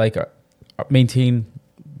maintain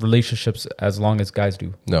relationships as long as guys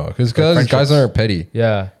do. No, because friendships. guys aren't petty.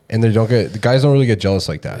 Yeah. And they don't get, the guys don't really get jealous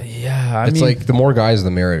like that. Yeah. It's like the more guys,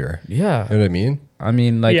 the merrier. yeah. You know what I mean? I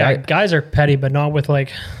mean, like, Yeah, guys are petty, but not with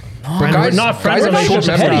like friend, guys- not friends guys are relationships.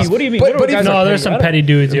 short and memories. stuff. What do you mean? But- What but guys if- are No, there's petty? some petty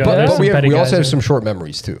dudes. Yeah, there's But some we have, petty we guys also have there. some short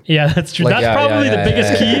memories too. Yeah, that's true. Like- That's Yeah, probably yeah, the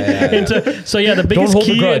biggest key into. So yeah, the biggest hold a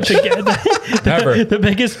key grudge. into get Never. the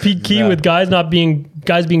biggest key Yeah. with guys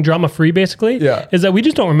being drama free basically. Yeah. is that we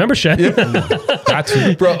just don't remember shit. That's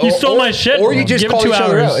who. Bro, You stole my shit, Or you just give it call 2 each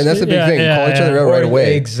other hours. out. And that's the big Yeah, thing. You yeah, call each yeah. other out right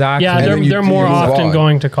away. Exactly. Yeah, And they're then you- they're you more move often on.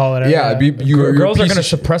 going to call it out. Yeah, you're Girls a are piece going to of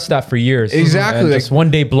shit. suppress that for years. Exactly, And like- just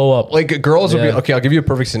one day blow up. Like girls will be Yeah. okay. I'll give you a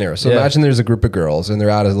perfect scenario. So Yeah. imagine there's a group of girls and they're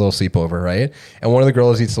at a little sleepover, right? And one of the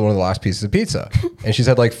girls eats one of the last pieces of pizza, and she's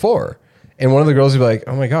had like 4. And one of the girls will be like,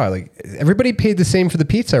 "Oh my god, like everybody paid the same for the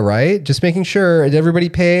pizza, right? Just making sure. Did everybody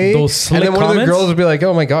pay?" Those slick and then one of the comments? girls will be like,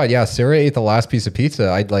 "Oh my god, yeah, Sarah ate the last piece of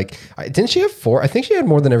pizza. Didn't she have 4? I think she had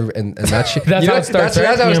more than every." And that she, That's how it starts,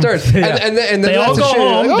 That's how it right? starts. Yeah. And then They all that's go the shit.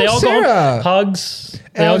 home. Like, They "Oh, all go home. Sarah. Hugs.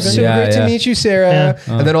 They all Oh, go- so Yeah, great yeah. to meet you, Sarah.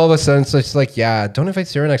 Yeah. And then all of a sudden, it's just like, yeah, don't invite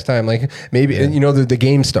Sarah next time. Like maybe, and, you know, the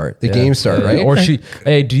games start. The games start, Yeah. right? Or she,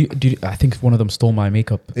 hey, do you, I think one of them stole my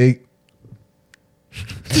makeup. It-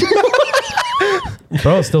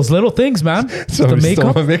 Bro, it's those little things, man. It's the Somebody stole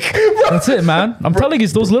makeup. my makeup. That's it, man. I'm telling you,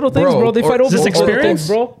 it's those little things, Bro, bro. They or- fight over Is this little experience? things,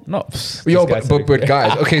 bro. No. Yo, This guy's but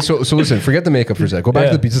guys, okay, so listen, forget the makeup for a sec. Go back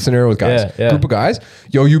Yeah. to the pizza scenario with guys. Yeah, yeah. Group of guys.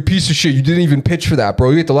 Yo, you piece of shit. You didn't even pitch for that,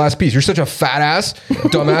 bro. You ate the last piece. You're such a fat ass,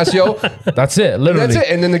 dumbass, yo. That's it, literally. That's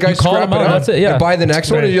it. And then the guys You call scrap them it out, up that's it, yeah. and buy the next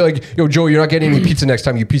one. Right. And you're like, yo, Joe, you're not getting any pizza next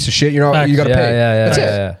time, you piece of shit. You're not. You got to Yeah, pay. yeah, That's yeah, it.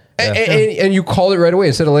 yeah, And, yeah. and you call it right away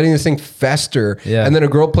instead of letting this thing fester. Yeah. And then a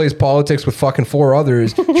girl plays politics with fucking 4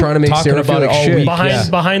 others trying to make Talking Sarah feel about it like all shit. week.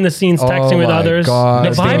 behind the scenes texting Oh with my others. God. The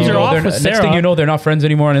Next thing vibes you are know, off they're, with next Sarah. thing you know, they're not friends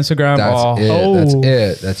anymore on Instagram. That's Oh, it. That's Oh.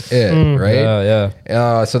 it. That's it. Right?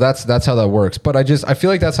 yeah. So that's how that works. But I feel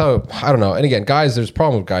like that's how, I don't know. And again, guys, there's a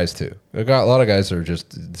problem with guys too. A lot of guys are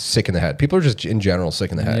just sick in the head. People are just in general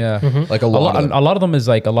sick in the head. Yeah. Like a lot of them. A lot of them is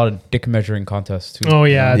like a lot of dick measuring contests too. Oh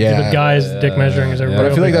yeah, Yeah. the guys dick measuring is a Yeah. But I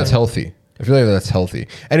real feel like big that's healthy. I feel like that's healthy.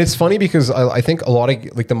 And it's funny because I think a lot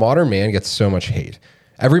of, like the modern man gets so much hate.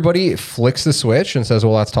 Everybody flicks the switch and says,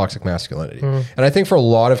 well, that's toxic masculinity. And I think for a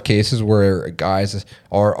lot of cases where guys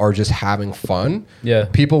are just having fun, Yeah.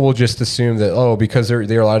 people will just assume that, oh, because they're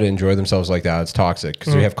allowed to enjoy themselves like that, it's toxic.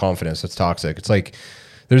 Because they have confidence, it's toxic. It's like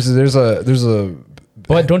there's a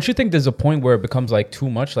But don't you think there's a point where it becomes like too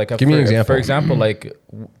much? Like, Give me an example. For example, like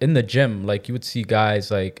in the gym, like you would see guys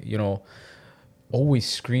like, you know, always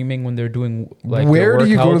screaming when they're doing like Where their do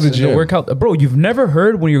you go to workouts the and gym? workout, bro? You've never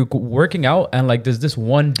heard when you're working out and like there's this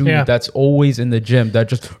one dude Yeah. that's always in the gym that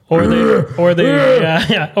just or they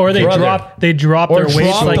Brother. drop Or their weights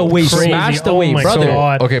drop like the weight, crazy. smash the Oh weight, my brother.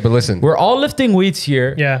 God. okay, but listen. we're all lifting weights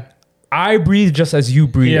here. Yeah. I breathe just as you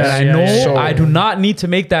breathe. Yeah, and I yeah, know yeah. So- I do not need to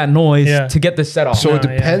make that noise Yeah. to get this set off. So it No,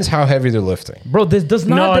 yeah. depends how heavy they're lifting. bro, this does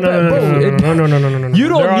not No, depend. Bro, no. You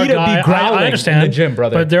don't There are need to be guy- growling I understand in the gym,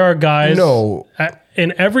 brother. But there are guys No.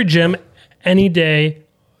 in every gym any day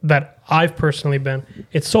that I've personally been.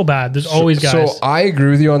 It's so bad. There's always guys. So I agree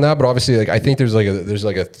with you on that, but obviously, like I think there's like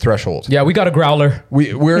a threshold. Yeah, we got a growler.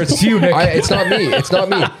 Where it's you, Nick. it's not me. It's not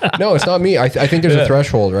me. No, it's not me. I think there's a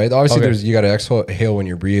threshold, right? Obviously, Okay. you got to exhale when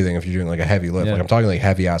you're breathing if you're doing like a heavy lift. Yeah. Like I'm talking like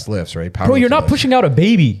heavy ass lifts, right? Bro, you're not Powerlifting pushing out a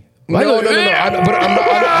baby. lifts. No.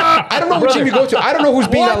 I don't know what gym you go to. I don't know who's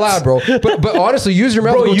being that loud, bro. But honestly, use your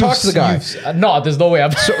mouth Bro, to go talk to the guy. No, there's no way.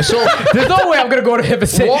 So There's no way I'm gonna go to him and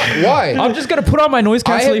say. Why? I'm just gonna put on my noise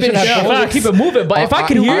I have cancellation been headphones and facts. keep it moving. But if I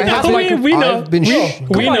can hear I that, have I'm been- like, we know. I've been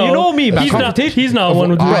Come on, you know me, man. He's not one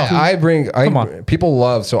with bro. Come on. People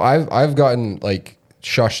love. So I've gotten like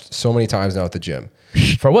shushed so many times now at the gym.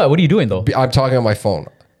 For what? What are you doing though? I'm talking on my phone.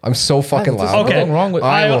 I'm so fucking loud. Okay, Nothing wrong with-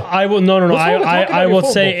 I will. No. What's wrong with talking I on will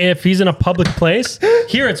your say phone, if he's in a public place,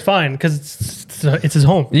 here it's fine because it's his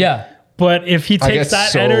home. Yeah. But if he I takes get that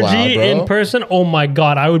so energy loud, bro. in person, oh my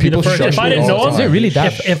god, I would People be the first. shush If I me didn't all know the him, time. Is it really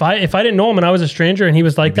that? if I didn't know him and I was a stranger and he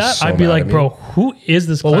was like that, so I'd be mad like, at me. bro, who is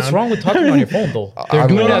this? Well, what's clown? wrong with talking on your phone though? They're I'm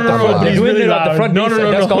doing not it at that the front. loud. They're He's doing really it at the loud. front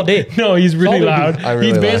desk all day. No, he's really all they do. loud. I'm really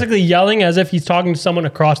He's loud. basically yelling as if he's talking to someone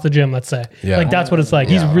across the gym. Let's say, Yeah. like that's what it's like.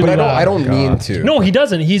 He's Yeah. really But loud. I don't mean to. No, he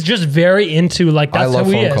doesn't. He's just very into like I that's love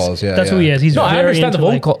who he phone is. calls, yeah, That's who yeah. he is. He's No, I very understand the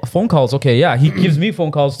into, phone calls. Okay, yeah, he gives me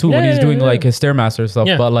phone calls too when Yeah, he's yeah, doing yeah. like his Stairmaster stuff.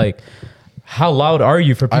 Yeah. But like, how loud are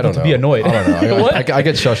you for I people don't to know. be annoyed? I don't know. What? I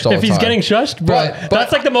get shushed all If the he's time. getting shushed, bro, But-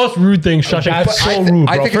 that's like the most rude thing. Shushing. That's But so I rude,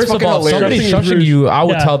 I bro. think it's First of fucking all, hilarious. somebody's shushing you, I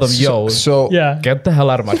would Yeah. tell them, yo, So yeah. get the hell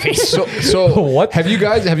out of my face. So What? Have you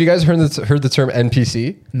guys heard the term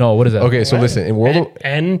NPC? No, what is that? Okay, so listen, in World of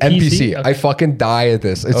NPC? I fucking die at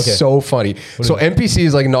this. It's Okay. so funny. So NPC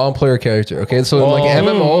is like non-player character. Okay, so in like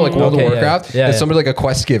MMO, like World Okay, of yeah. Warcraft, Yeah, it's yeah. somebody like a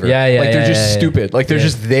quest giver. Yeah, yeah, like they're yeah, just yeah, yeah. stupid. Like they're Yeah.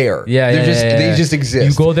 just there. Yeah, they're just they just exist.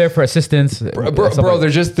 You go there for assistance, bro, they're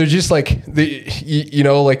just like you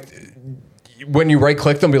know, like when you right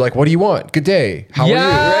click them, be like, what do you want? Good day. How are you?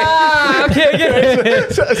 Right? okay,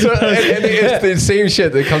 okay. And it's the same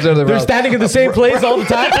shit that comes out of their They're mouth. standing in the same place all the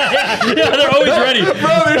time. yeah, they're always ready. Bro,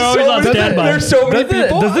 They're always on standby. there's so many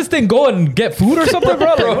people. Does this thing go and get food or something,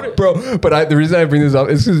 bro? Like, Bro, but the reason I bring this up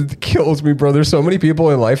is because it kills me, bro. There's so many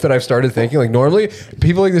people in life that I've started thinking, like, normally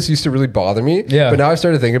people like this used to really bother me. Yeah. But now I've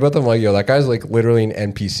started thinking about them, like, yo, that guy's like literally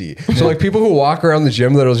an NPC. So like people who walk around the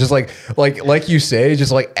gym that are just like you say,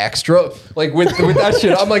 just like extra, like with that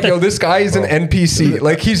shit, I'm like, yo, this guy is an NPC.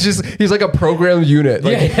 Like he's like a programmed unit.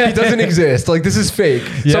 Like Yeah. he doesn't exist. Like this is fake.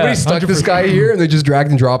 Yeah, Somebody stuck this 100%. guy here and they just dragged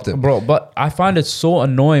and dropped him. bro, but I find it so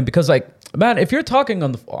annoying because like, man, if you're talking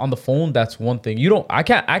on the phone, that's one thing. I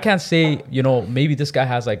can't say, you know, maybe this guy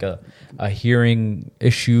has like a hearing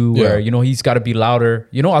issue where, Yeah. you know, he's got to be louder.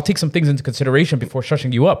 You know, I'll take some things into consideration before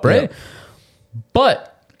shushing you up, right? Yeah. But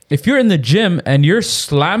if you're in the gym and you're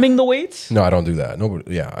slamming the weights, No, I don't do that.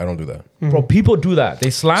 Nobody. Yeah, I don't do that. bro, people do that. They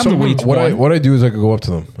slam the weights. What I do is I could go up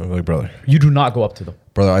to them. I'm like, brother, You do not go up to them.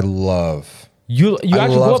 I love. You I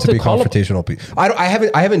actually go love up to be call up.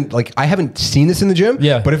 confrontational. I haven't seen this in the gym.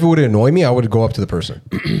 Yeah. But if it would annoy me, I would go up to the person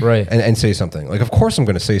Right. and say something. Like, of course I'm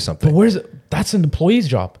going to say something. But where's that's an employee's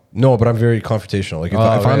job. No, but I'm very confrontational. Like if Oh,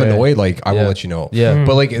 I'm right, annoyed, like I Yeah. will let you know. Yeah.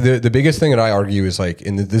 But like the biggest thing that I argue is like,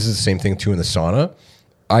 this is the same thing too in the sauna.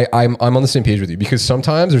 I'm on the same page with you because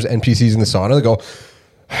sometimes there's NPCs in the sauna that go.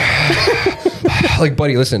 Like,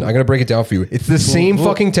 buddy, listen, I'm gonna break it down for you. It's the same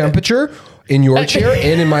fucking temperature in your chair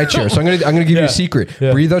and in my chair. So I'm gonna give you a secret.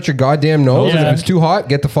 Yeah. Breathe out your goddamn nose, and Yeah. if it's too hot,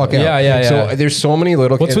 get the fuck out. Yeah. So there's so many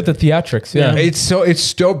little. What's with the theatrics? Yeah. It's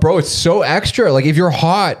so bro. It's so extra. Like if you're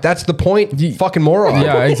hot, that's the point. Fucking moron.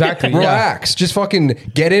 Yeah, exactly. Yeah. Relax. Just fucking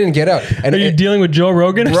get in and get out. And Are you dealing with Joe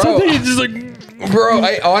Rogan or Bro. something? He's just like, bro, You know,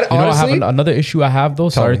 I honestly, have another issue I have though.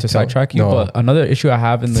 Sorry me, to tell me. sidetrack you, No. but another issue I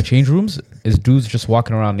have in the change rooms is dudes just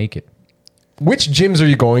walking around naked. which gyms are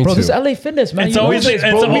you going Bro, to? this LA Fitness, man. It's You know always- this, it's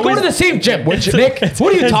bro. We go always- to the same gym. Nick, it's-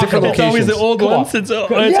 what are you it's talking different about? It's always the old Come on. ones. It's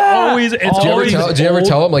Yeah. always. It's Did Did you ever always. tell? Did you ever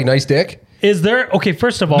tell him like nice dick? Is there okay?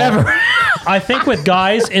 First of all, Never. I think with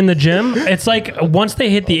guys in the gym, it's like once they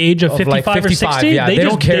hit the age of Of 55, like or 55, 60, yeah, they they just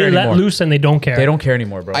don't care they let anymore. loose and they don't care. They don't care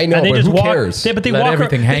anymore, bro. I know, And they but just who walk. cares? But they Let walk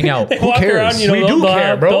everything hang out. They Who walk cares? around, you know, We do they'll care,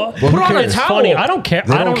 have- bro. they'll- Put on a It's towel. funny. I don't care.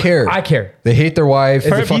 They I don't care. I care. They hate their wives. They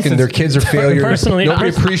fucking pieces. their kids are failures. Personally- Nobody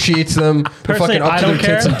appreciates them. They're Personally, fucking up I to their don't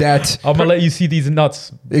kids care. in debt. I'm gonna let you see these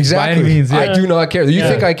nuts. Exactly. By any means, yeah. I do not care. You Yeah.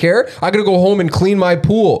 think I care? I gotta go home and clean my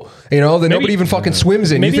pool. You know that nobody even fucking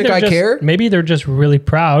swims in. You think they're I just- care? Maybe they're just really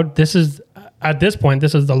proud. This is at this point.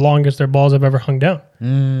 This is the longest their balls have ever hung down.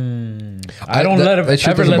 I don't that shit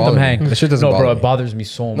ever doesn't let them bother me. hang. That shit doesn't no, bro, bother me. it bothers me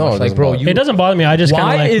so No, it much. Like, doesn't bro, bother you. It doesn't bother me. I just kind of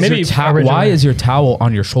Why like is maybe your why originally. is your towel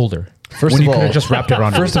on your shoulder? First when of you could all- have just wrapped it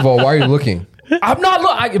around. First of all, why are you looking? I'm not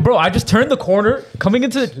bro. I just turned the corner coming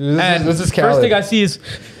into and this is first Khaled. thing I see is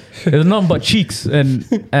there's nothing but cheeks and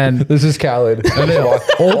This is Khaled.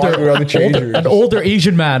 older an older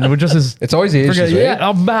Asian man with just his. It's always the Asians, right? Yeah,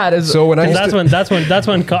 I'm mad. As So when I used That's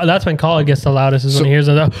when Colin gets the loudest is when he hears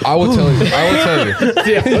it. I will tell you. I will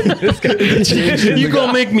tell you. You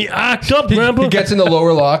gonna make me act up, Grandpa? He gets in the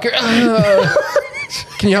lower locker.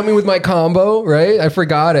 Can you help me with my combo? Right? I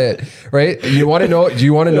forgot it. Right? You want to know? Do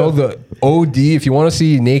you want to know the OD? If you want to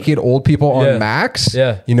see naked old people on Yeah. Max,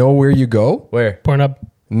 Yeah. you know where you go? Where? Pornhub.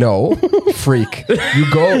 No, freak. You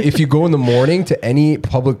go if you go in the morning to any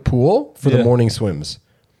public pool for the Yeah. morning swims.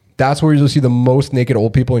 that's where you'll see the most naked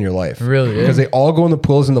old people in your life. Really? Because they all go in the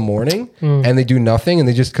pools in the morning and they do nothing, and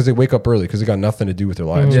they just because they wake up early because they got nothing to do with their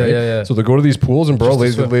lives. Yeah, right? yeah. So they go to these pools and bro,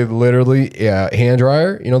 they literally hand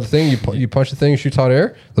dryer. You know the thing you punch the thing, shoots hot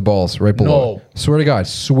air, the balls right below. No. Swear to God,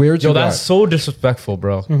 swear to Yo, God. that's so disrespectful,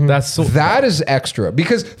 bro. That's so. That is extra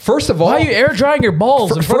because first of all, Why are you air drying your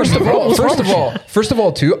balls? First of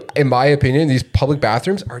all, too, in my opinion, these public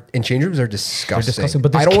bathrooms and change rooms are disgusting.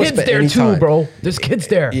 But there's kids there too, bro. There's kids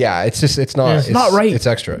there. Yeah, it's not right. It's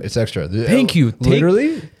extra. Thank you.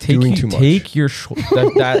 Literally doing too much. Take your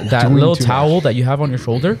that little towel that you have on your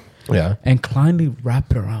shoulder. Yeah, and kindly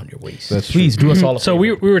wrap it around your waist. That's Please true. do us all a So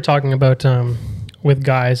favor. we were talking about with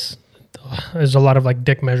guys, there's a lot of like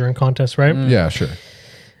dick measuring contests, right? Yeah, sure.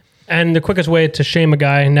 And the quickest way to shame a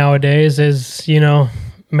guy nowadays is,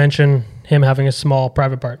 mention him having a small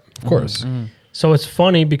private part. Of course. So it's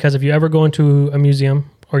funny because if you ever go into a museum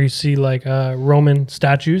or you see like Roman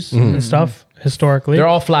statues and stuff historically, They're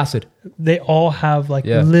all flaccid. they all have like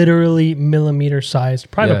literally millimeter sized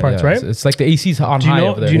private parts, right? It's like the AC's on high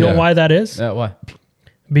over there. Do you know why that is? Yeah, why?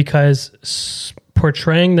 Because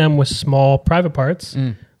portraying them with small private parts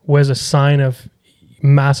was a sign of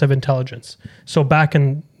massive intelligence. So back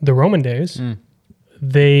in the Roman days,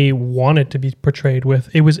 they wanted to be portrayed with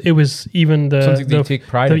it was even Something they take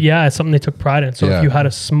pride in. Yeah, it's something they took pride in. So if you had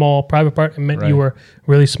a small private part, it meant you were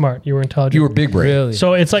really smart, you were intelligent, You were big brain. Really?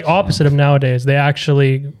 So it's like opposite of nowadays. They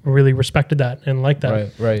actually really respected that and liked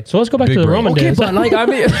that. Right. So let's go back Big to the brain. Roman Okay, days. but like I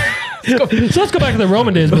mean, So let's go back to the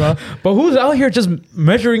Roman days, bro. but who's out here just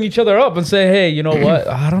measuring each other up and say, hey, you know what?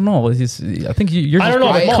 I don't know. I think you're. I don't know.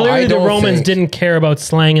 I- But I clearly, the don't Romans think- didn't care about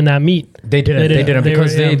slanging that meat. They didn't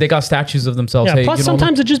because were, they got statues of themselves. Yeah. Hey, Plus, you know,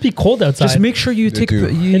 sometimes it just be cold outside. just make sure you take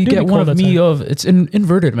do. you It do get be one cold of me outside. of it's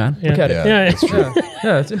inverted, man. Look at it. Yeah, That's true.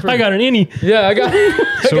 Yeah, it's inverted. I got an innie. Yeah, I got.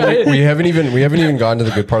 So we haven't even gotten to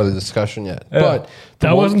the good part of the discussion yet. But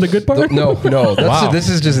That wasn't the good part? No. Wow. This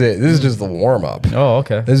is just it. This is just the warm up. Oh,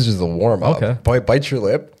 okay. This is just the warm up. Okay. Bite your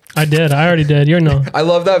lip. I did. I already did. You're no. I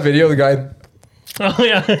love that video. The guy. Oh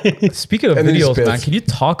yeah. Speaking of And then he videos, spits. man, can you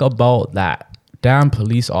talk about that damn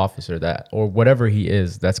police officer or whatever he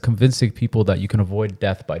is that's convincing people that you can avoid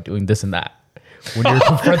death by doing this and that when you're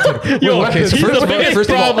confronted? Yo, with Okay, so He's weapons? the biggest first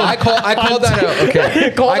of all, problem. I called that out.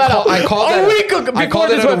 Okay, Call that out. I called A that week out. ago, I before called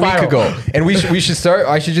that this out a went week viral. ago, and we should start.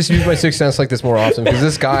 I should just use my sixth sense like this more often because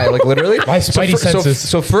this guy, like literally, My spidey senses.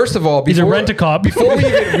 So first of all, He's a before, rent-a-cop. Before we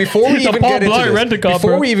He's a even Paul get into Blart this, rent-a-cop,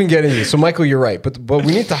 before bro. we even get into this, so Michael, you're right, but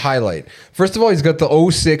we need to highlight. First of all, he's got the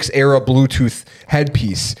 06 era Bluetooth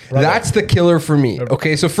headpiece. That's the killer for me.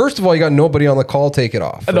 Okay, so first of all, you got nobody on the call. Take it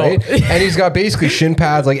off, know. right? And he's got basically shin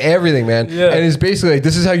pads, like everything, man. Yeah. And it's basically like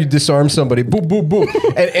this is how you disarm somebody. Boom, boom, boom.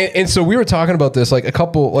 and so we were talking about this like a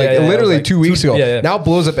couple, like Yeah, literally like 2 weeks ago. yeah. Now it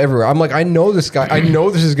blows up everywhere. I'm like, I know this guy. I know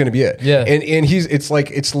this is gonna be it. Yeah. And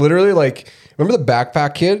it's literally like. Remember the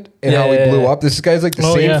backpack kid and how he blew up? This guy's like the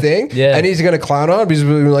same thing. Yeah. And he's gonna clown on, but he's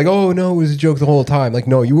really like, oh no, it was a joke the whole time. Like,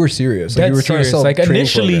 no, you were serious. Like, Dead you were trying to serious. sell Like training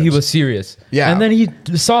initially he programs. was serious. Yeah. And then he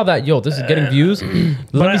saw that, this is getting views.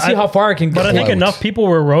 Let me see how far I can go. But I think Clout. enough people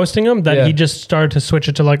were roasting him that Yeah. he just started to switch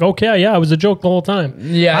it to like, okay, yeah, it was a joke the whole time.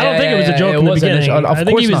 Yeah, I don't think it was a joke in the beginning. initial- of I think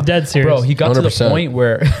he course was not. dead serious. Bro, he got to the 100%. point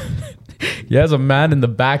where he has a man in the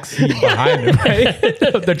back seat behind him, right?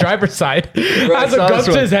 The driver's side has a saw gun this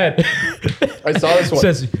to one. his head. I saw this one.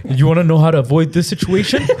 Says, you want to know how to avoid this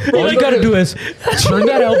situation? All you got to do is turn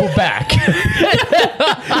that elbow back.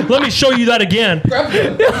 Let me show you that again.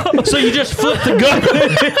 So you just flipped the gun.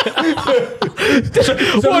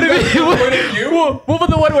 What do you mean? What about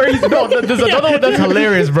the one where he's there's another one that's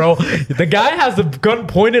hilarious, bro. The guy has the gun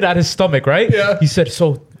pointed at his stomach, right? Yeah. He said,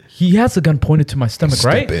 so he has the gun pointed to my stomach,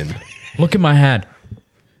 right? Step in. Look at my hand.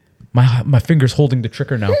 My finger's holding the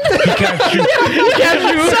trigger now. He can't shoot. He can't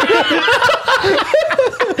shoot.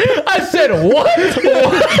 I said, what?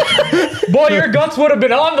 Boy, your guts would have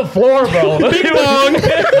been on the floor, bro. Bing bong.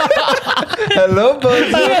 Hello,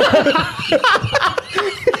 bud.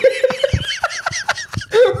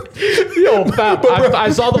 Yo, fam, I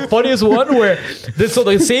saw the funniest one where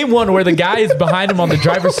the same one where the guy is behind him on the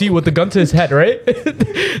driver's seat with the gun to his head, right?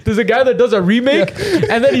 There's a guy that does a remake,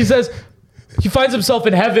 and then he says he finds himself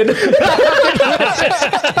in heaven. He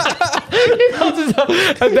finds himself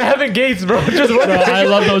at the heaven gates, bro. Just Bro, I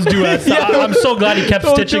love those duets. I'm so glad he kept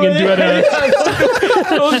stitching and duet.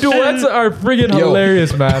 Those duets are friggin' Yo.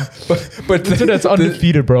 hilarious, man. But That's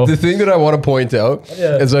undefeated, bro. The thing that I want to point out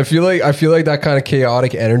is I feel like that kind of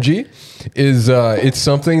chaotic energy is it's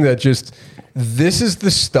something that just this is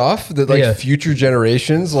the stuff that like future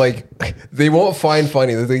generations like they won't find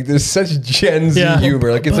funny. Like, there's such Gen Z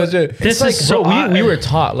humor. Like it's such a This like, is so bro, we were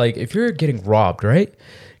taught like if you're getting robbed, right?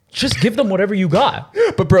 just give them whatever you got.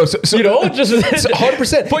 But bro, so You know, just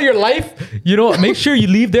 100%. put your life, you know, make sure you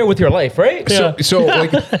leave there with your life, right? Yeah. So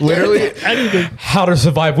like literally, How to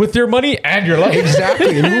survive with your money and your life.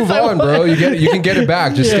 exactly. And move on, bro. You can get it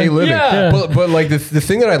back. Just stay living. Yeah. But like the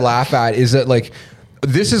thing that I laugh at is that like,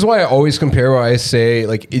 this is why I always compare where I say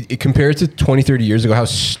like it compared to 20, 30 years ago, how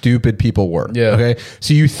stupid people were. Yeah. Okay.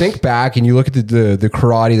 So you think back and you look at the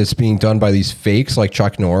karate that's being done by these fakes like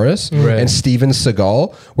Chuck Norris Right. and Steven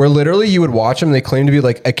Seagal, where literally you would watch them and they claim to be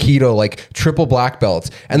like Aikido, like triple black belts.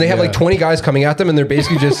 And they have like 20 guys coming at them and they're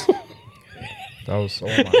basically just That was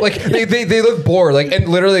like they look bored. Like and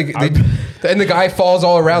literally and the guy falls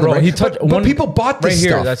all around Bro, them. Right? he touched but one- people bought this right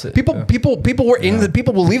here, stuff. that's it. People were in the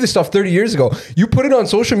people believe this stuff 30 years ago. You put it on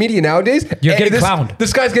social media nowadays, You're and getting clowned.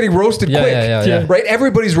 This guy's getting roasted Yeah, quick. yeah. Right?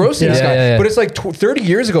 Everybody's roasting this Yeah, guy. yeah. But it's like 30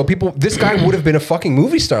 years ago, this guy would have been a fucking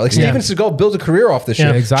movie star. Like Steven Seagal built a career off this Yeah,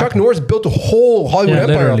 shit. exactly. Chuck Norris built a whole Hollywood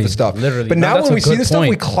empire off literally, this stuff. literally. But No, now that's when a we see good this stuff, we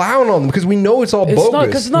point. clown on them because we know it's all It's bogus. not-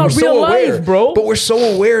 'cause it's not We're real aware. life, bro. But we're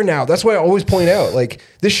so aware now. That's why I always point out, like,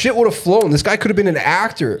 this shit would have flown. This guy could have been an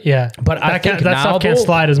actor. Yeah, But I think that now, stuff can't though-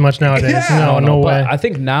 slide as much nowadays. Yeah. no But way. I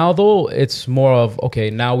think now though it's more of okay.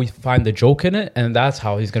 Now we find the joke in it, and that's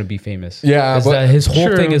how he's gonna be famous. Yeah, is but- that his whole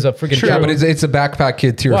True. thing is a freaking Yeah, joke. but it's a backpack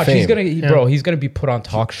kid tier Watch, fame. he's gonna, bro. He's gonna be put on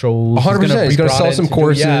talk shows. 100%. He's be going to brought sell in some to do-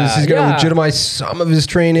 courses. yeah, He's going to yeah. legitimize some of his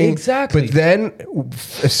training. Exactly. But then,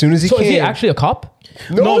 as soon as he So can, is he actually a cop?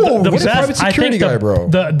 no, the he's a private best, I security think guy, bro.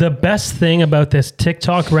 The best thing about this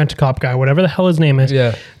TikTok rent-a-cop guy, whatever the hell his name is,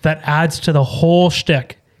 Yeah. that adds to the whole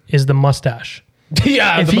shtick is the mustache.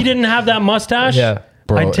 Yeah. If he didn't have that mustache, Yeah.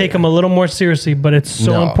 Bro, I'd take him a little more seriously. But it's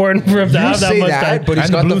so No. important for him to You have that say mustache. that, but he's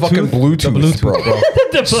And got the the fucking Bluetooth. Bluetooth, bro.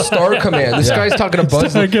 The- Star Command. This guy's talking to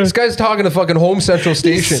Buzz. Star Command. This guy's talking to fucking Home Central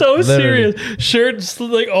Station. He's so Literally. serious. Shirts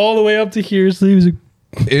like all the way up to here. Sleeves.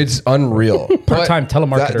 It's unreal. Part-time But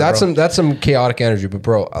telemarketer, bro. that's some chaotic energy. But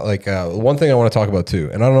bro, like one thing I want to talk about too,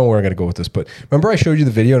 and I don't know where I'm gonna go with this, but remember I showed you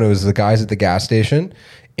the video and it was the guys at the gas station.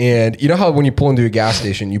 And you know how when you pull into a gas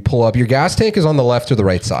station, you pull up, your gas tank is on the left or the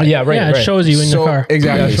right side. Yeah, right. Yeah, it right. shows you in your car.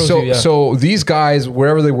 Exactly. Yeah, it shows so you, yeah. so these guys,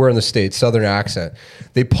 wherever they were in the States, Southern accent,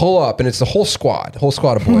 they pull up and it's the whole squad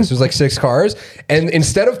of boys. There's like 6 cars. And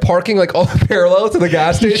instead of parking like all parallel to the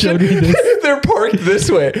gas station, they're parked this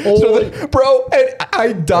way. So bro, and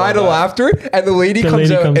I died of laughter. And the lady comes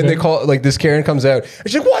lady out comes and they in. call, like this Karen comes out. And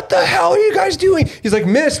she's like, what the hell are you guys doing? He's like,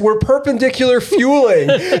 miss, we're perpendicular fueling.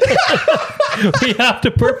 We have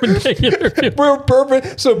to perpendicular. We're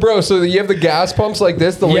perfect. So, bro, so you have the gas pumps like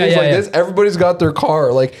this, the lanes like this. Everybody's got their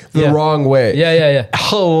car like the Yeah. wrong way. Yeah.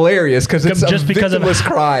 Hilarious because it's Just a because of victimless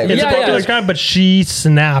crime. It's Yeah, a popular yeah. crime, but she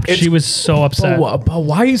snapped. She was so upset. But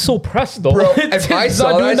why are you so pressed though? Bro, It's if I not saw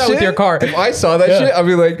doing that that shit, with your car. if I saw that shit, I'd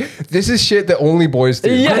be like, "This is shit that only boys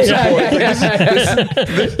do." Yeah, Groups of yeah, boys. yeah,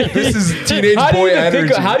 Like, this is teenage How do you boy even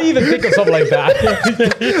energy. how do you even think of something like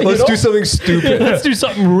that? Let's do something stupid. Let's do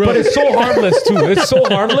something real. But it's so harmless too. It's so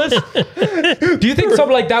harmless. Do you think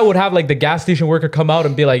something like that would have like the gas station worker come out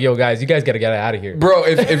and be like, "Yo, guys, you guys gotta get out of here"? Bro,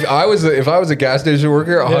 if I was a gas station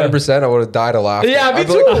worker, 100%, I would have died of laughter. Yeah, me I'd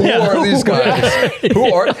be like, too. who Yeah. are these guys?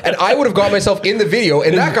 Who are? And I would have got myself in the video,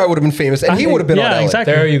 and that guy would have been famous, and he would have been on Yeah, Ellen.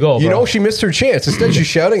 exactly. There you go. You bro. know, she missed her chance. Instead, she's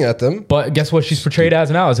shouting at them. But guess what? She's portrayed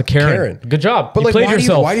as now as a Karen. Karen. Good job. But you like, played why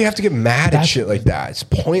yourself. do you have to get mad at shit like that? It's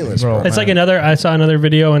pointless, bro. It's like I saw another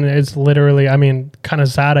video and it's literally, I mean, kind of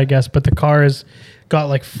sad, I guess, but the car is got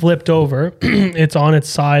like flipped over. It's on its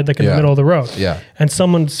side, like in the Yeah. middle of the road. Yeah. And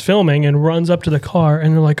someone's filming and runs up to the car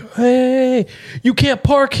and they're like, "Hey, you can't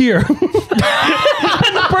park here."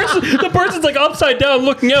 And the person's like upside down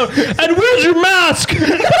looking out. "And where's your mask?"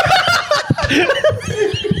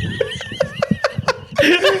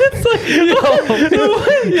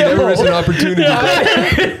 Never miss an opportunity.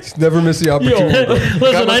 Just never miss the opportunity. bro. Listen,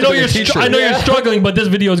 God I must know have been a you're teacher. you're struggling, but this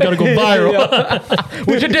video's got to go viral.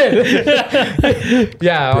 Which it did.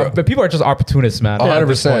 Yeah, but people are just opportunists, man.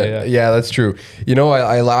 100%. Yeah, that's true. You know,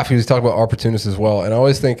 I laugh. He was talking about opportunists as well, and I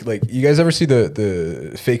always think like, you guys ever see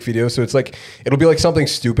the fake video? So it's like it'll be like something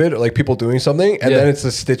stupid, or like people doing something, and then it's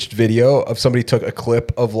a stitched video of somebody took a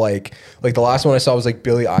clip of like the last one I saw was like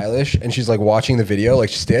Billie Eilish, and she's like watching the video like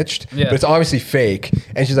stitched, but it's obviously fake,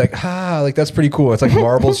 and she's like, like that's pretty cool. It's like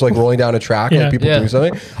marbles like rolling down a track, and like people doing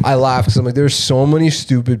something. I laugh because I'm like, there's so many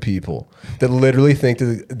stupid people that literally think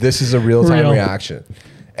that this is a real time reaction.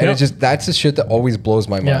 And it's just, that's the shit that always blows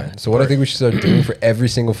my mind. So what I think we should start doing for every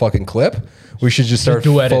single fucking clip, we should just start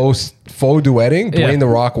do edit. faux duetting, Dwayne The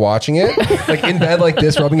Rock watching it, like in bed like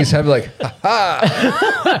this, rubbing his head like,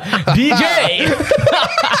 DJ.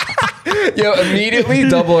 Immediately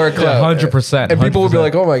double our clout. 100%. And people would be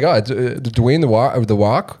like, "Oh my god, Dwayne The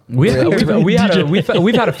Rock." We've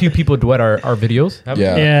had a few people duet our videos. But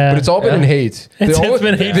it's all been in hate. It's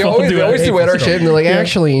been hateful. They always duet our shit, and they're like,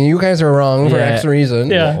 "Actually, you guys are wrong for X reason."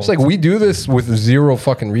 Yeah. It's like we do this with zero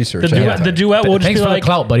fucking research. The duet will just Thanks be for like the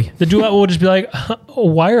clout, buddy. The duet will just be like,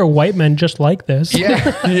 "Why are white men just like this?" Yeah,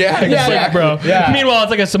 exactly. Like, bro. Yeah. Meanwhile,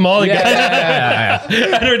 it's like a Somali guy.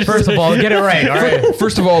 Yeah. First of all, get it right. All right.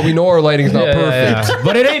 First of all, we know our lighting's not perfect.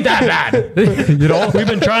 But it ain't that bad. You know, we've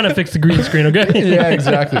been trying to fix the green screen. Okay. Yeah,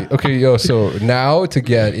 exactly. Okay, so now to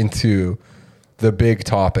get into the big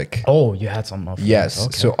topic. Oh, you had something. Yes.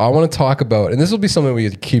 Okay. So I want to talk about, and this will be something we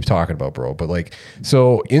keep talking about, bro. But like,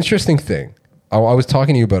 so interesting thing. I was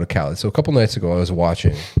talking to you about a Khaled. So a couple nights ago, I was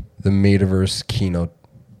watching the Metaverse keynote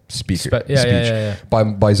speech by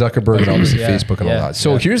Zuckerberg and obviously Facebook and all that.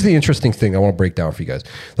 So here's the interesting thing I want to break down for you guys.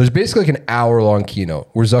 There's basically like an hour-long keynote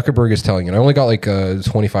where Zuckerberg is telling you, and I only got like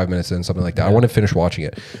 25 minutes in, something like that. I want to finish watching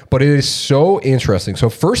it. But it is so interesting. So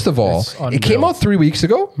first of all, it came out 3 weeks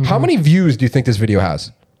ago. Mm-hmm. How many views do you think this video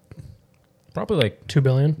has? Probably like 2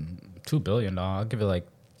 billion. 2 billion. I'll give it like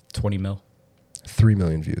 20 mil. 3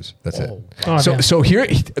 million views. That's it. Oh, so here,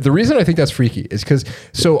 the reason I think that's freaky is because,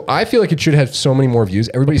 so I feel like it should have so many more views.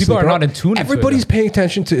 Everybody's people are not in tune. Everybody's paying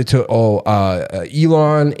attention to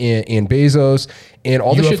Elon and Bezos and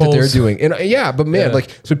all the shit that they're doing. And but man, like,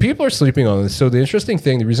 so people are sleeping on this. So the interesting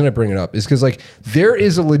thing, the reason I bring it up is because like there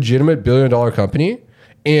is a legitimate $1 billion company.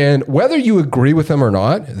 And whether you agree with them or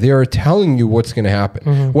not, they are telling you what's going to happen.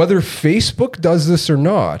 Mm-hmm. Whether Facebook does this or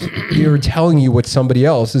not, they are telling you what somebody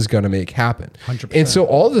else is going to make happen. 100%. And so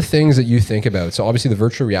all the things that you think about, so obviously the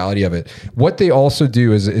virtual reality of it, what they also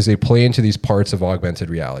do is they play into these parts of augmented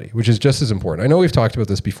reality, which is just as important. I know we've talked about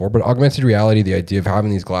this before, but augmented reality, the idea of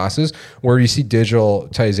having these glasses where you see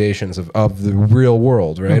digitalizations of the real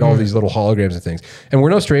world, right? Mm-hmm. All these little holograms and things. And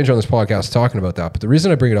we're no stranger on this podcast talking about that. But the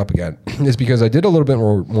reason I bring it up again is because I did a little bit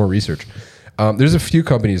more research. There's a few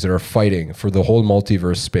companies that are fighting for the whole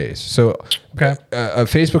multiverse space. So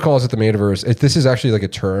Facebook calls it the metaverse. This is actually like a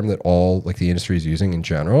term that all like the industry is using in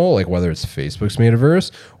general, like whether it's Facebook's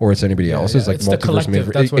metaverse or it's anybody else's, like it's multiverse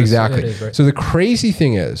metaverse. Exactly. It is, right? So the crazy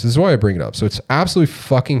thing is, this is why I bring it up. So it's absolutely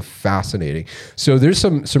fucking fascinating. So there's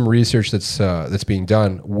some research that's being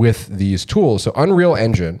done with these tools. So Unreal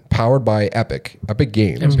Engine, powered by Epic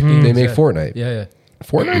Games, they make Fortnite. Yeah.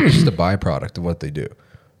 Fortnite is just a byproduct of what they do.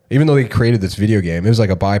 Even though they created this video game, it was like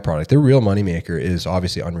a byproduct. Their real moneymaker is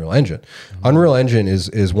obviously Unreal Engine. Mm-hmm. Unreal Engine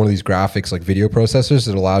is one of these graphics like video processors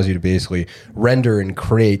that allows you to basically render and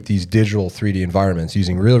create these digital 3D environments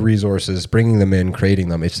using real resources, bringing them in, creating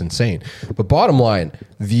them. It's insane. But bottom line,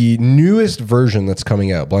 the newest version that's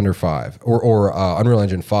coming out, Blender 5 or Unreal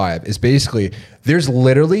Engine 5, is basically, there's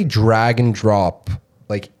literally drag and drop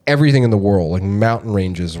like everything in the world, like mountain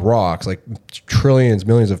ranges, rocks, like trillions,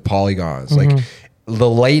 millions of polygons. Mm-hmm. Like the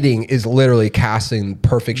lighting is literally casting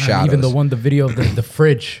perfect shadows. Even the video of the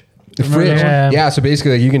fridge. The fridge. Yeah. So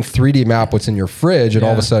basically like you can 3D map what's in your fridge and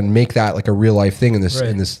all of a sudden make that like a real life thing in this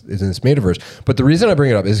metaverse. But the reason I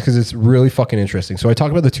bring it up is because it's really fucking interesting. So I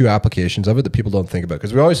talk about the two applications of it that people don't think about,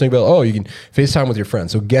 because we always think about, oh, you can FaceTime with your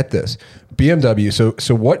friends. So get this. BMW.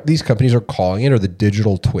 So what these companies are calling it are the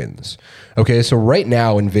digital twins. Okay. So right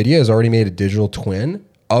now NVIDIA has already made a digital twin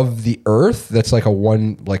of the Earth that's like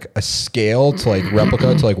a scale to like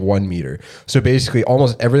replica to like 1 meter. So basically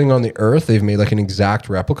almost everything on the Earth, they've made like an exact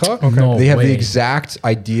replica. Okay. No they have the exact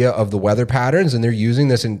idea of the weather patterns, and they're using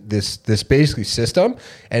this in this basically system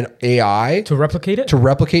and AI to replicate it? To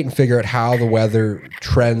replicate and figure out how the weather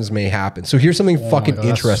trends may happen. So here's something fucking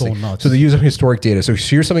interesting. So they use historic data. So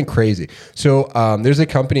here's something crazy. So there's a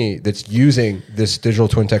company that's using this digital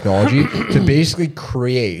twin technology to basically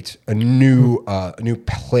create a new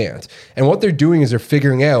plant. And what they're doing is they're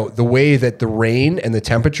figuring out the way that the rain and the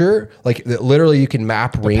temperature, like literally you can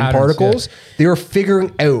map rain particles. Yeah. They are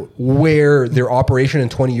figuring out where their operation in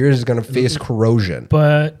 20 years is going to face corrosion.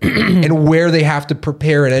 But and where they have to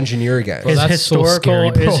prepare and engineer again. Is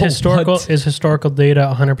historical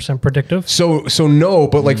data 100% predictive? So no,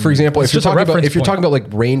 but like for example, if you're talking about like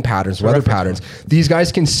rain patterns, weather patterns, these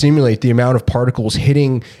guys can simulate the amount of particles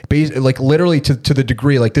hitting like literally to the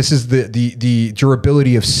degree, like this is the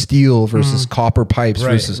durability of steel versus copper pipes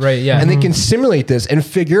and they can simulate this and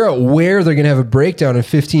figure out where they're going to have a breakdown in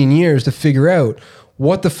 15 years to figure out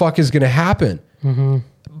what the fuck is going to happen.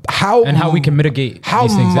 how we can mitigate how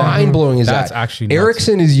these things. mind blowing is That's that? actually nuts.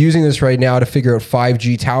 Ericsson is using this right now to figure out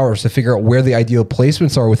 5G towers, to figure out where the ideal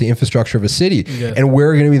placements are with the infrastructure of a city, and where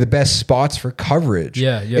are going to be the best spots for coverage.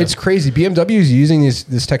 It's crazy. BMW is using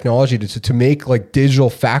this technology to make like digital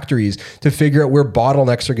factories to figure out where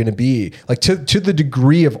bottlenecks are going to be, like to the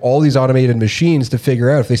degree of all these automated machines, to figure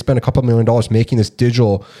out if they spend a couple $1 million making this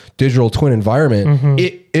digital twin environment,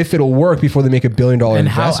 if it'll work before they make $1 billion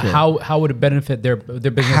investment. How would it benefit their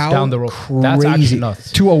business down the road? Crazy. That's actually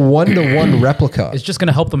nuts. To a 1-to-1 replica. It's just going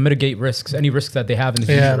to help them mitigate risks, any risks that they have in the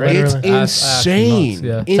future. Right? It's insane.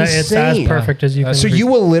 It's as perfect as you can. So you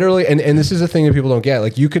will literally, and this is a thing that people don't get,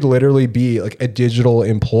 like you could literally be like a digital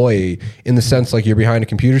employee in the sense like you're behind a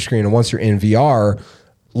computer screen, and once you're in VR,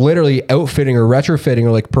 literally outfitting or retrofitting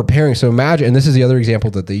or like preparing. So imagine, and this is the other example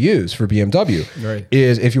that they use for BMW,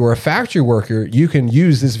 is if you were a factory worker, you can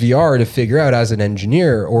use this VR to figure out as an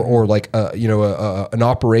engineer or like an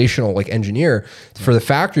operational like engineer for the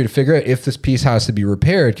factory to figure out if this piece has to be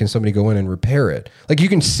repaired. Can somebody go in and repair it? Like you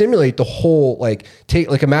can simulate the whole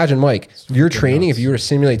imagine, Mike, your training, if you were to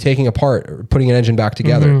simulate taking apart or putting an engine back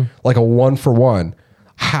together, like a 1-for-1.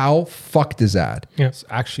 How fucked is that? Yeah. It's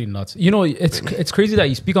actually nuts. You know, it's crazy that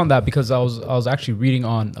you speak on that, because I was actually reading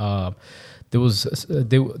on there was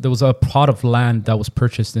a plot of land that was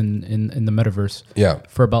purchased in the metaverse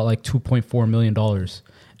for about like $2.4 million.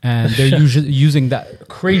 And they're usually using that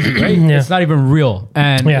crazy, right? It's not even real.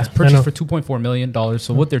 And it's purchased for $2.4 million.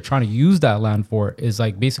 So what they're trying to use that land for is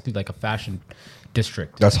like basically like a fashion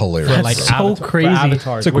district. That's hilarious. That's like so crazy.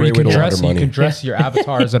 Avatars, it's a great way to launder money. You can dress your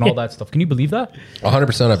avatars and all that stuff. Can you believe that?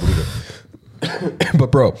 100% I believe it.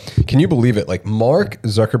 But bro, can you believe it? Like Mark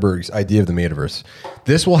Zuckerberg's idea of the metaverse,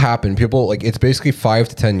 this will happen. People, like, it's basically 5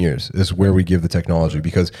 to 10 years is where we give the technology,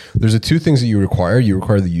 because there's the two things that you require. You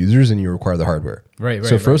require the users and you require the hardware. Right.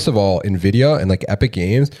 So first of all, NVIDIA and like Epic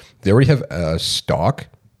Games, they already have stock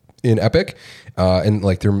in Epic. And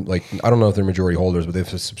like they're like, I don't know if they're majority holders, but they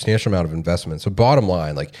have a substantial amount of investment. So bottom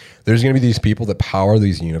line, like there's going to be these people that power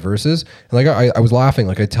these universes. And like I was laughing,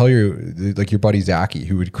 like I tell you, like your buddy Zachy,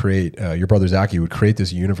 who would create your brother Zachy would create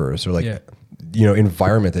this universe or like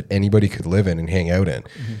environment that anybody could live in and hang out in.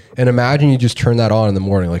 And imagine you just turn that on in the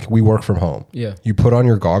morning, like we work from home. You put on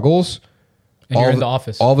your goggles. And you're in the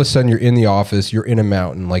office. All of a sudden, you're in the office. You're in a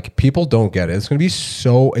mountain. Like people don't get it. It's going to be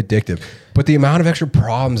so addictive. But the amount of extra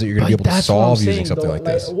problems that you're going to be able to solve using something like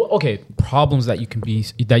this. Okay, problems that you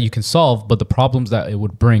can solve, but the problems that it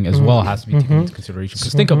would bring as well has to be taken into consideration.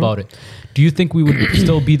 Because think about it. Do you think we would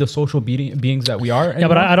still be the social beings that we are anymore? Yeah,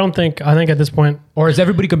 but I don't think. I think at this point, or is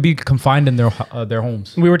everybody can be confined in their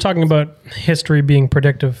homes? We were talking about history being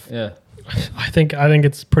predictive. Yeah, I think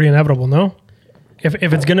it's pretty inevitable. No. If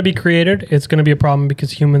it's going to be created, it's going to be a problem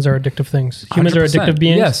because humans are addictive things. Humans 100%. Are addictive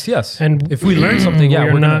beings. Yes. And if we learn something,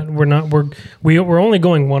 we're only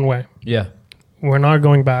going one way. Yeah. We're not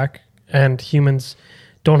going back, and humans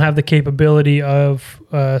don't have the capability of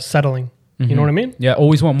settling. You know what I mean? Yeah,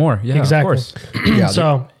 always want more. Yeah, exactly. Of course.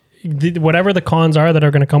 So whatever the cons are that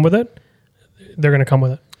are going to come with it, they're going to come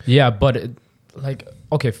with it. Yeah, but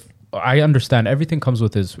I understand everything comes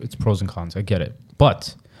with its pros and cons. I get it.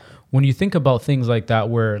 But when you think about things like that,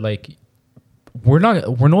 where like we're no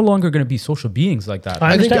longer going to be social beings like that.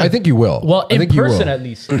 I think you will. Well, in person at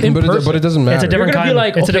least. But it doesn't matter. It's a different kind.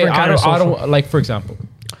 Like, it's a different kind of social. I don't like, for example,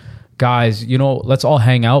 guys. Let's all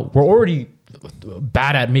hang out. We're already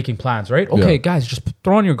bad at making plans, right? Okay, guys, just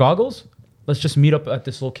throw on your goggles. Let's just meet up at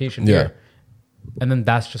this location here, and then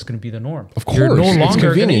that's just going to be the norm. Of course, you're no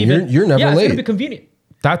longer convenient. You're never late. It's going to be convenient.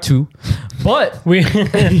 That too, but he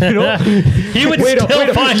would still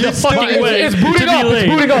find the fucking way. It's booting up. It's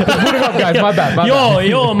booting up, guys. My bad.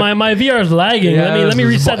 My VR is lagging. Let me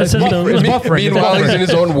reset the system. It's buffering. Meanwhile, he's in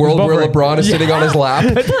his own world where LeBron is sitting on his lap.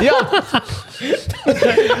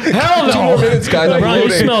 Hell no. 2 more minutes, guys. LeBron,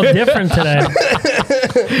 you smell different today.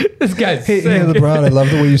 This guy's hey, LeBron, I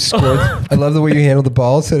love the way you scored. I love the way you handled the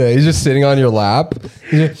ball today. He's just sitting on your lap.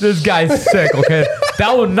 This guy's sick. Okay,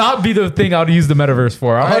 that would not be the thing I would use the metaverse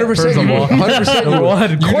for. 100%.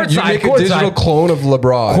 100%. You make a digital clone of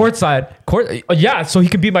LeBron. Courtside. Yeah, so he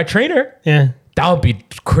could be my trainer. Yeah. That would be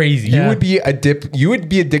crazy. You would be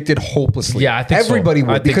addicted hopelessly. Yeah, I think everybody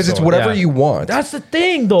would, because it's whatever you want. That's the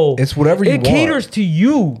thing, though. It's whatever you want. It caters to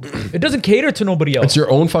you. It doesn't cater to nobody else. It's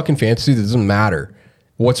your own fucking fantasy. That doesn't matter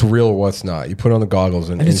what's real or what's not. You put on the goggles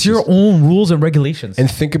and it's your own rules and regulations. And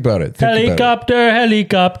think about it. Helicopter.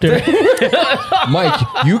 Mike,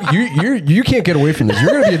 you can't get away from this.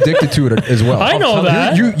 You're going to be addicted to it as well. I know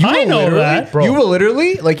that. You will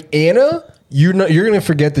literally, like Anna you're going to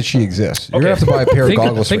forget that she exists. You're going to have to buy a pair of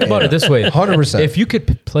goggles. Think about it this way: 100%. If you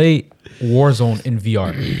could play Warzone in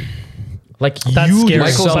VR. Like That's you, scary.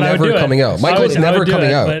 Michael's never coming out. Michael's never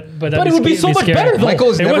coming out. But it would be so much better, though. Michael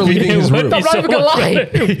is never leaving his room. I'm not even gonna lie.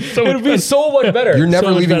 It would be so much better. You're never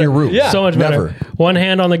leaving your room. Yeah. So much Never. better. One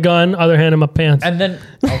hand on the gun, other hand in my pants. And then,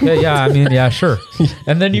 sure.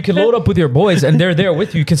 And then you can load up with your boys, and they're there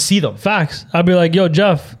with you. You can see them Facts. I'd be like, yo,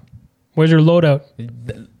 Jeff, where's your loadout?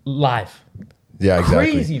 live. Yeah,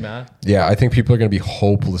 exactly. Crazy, man. Yeah, I think people are going to be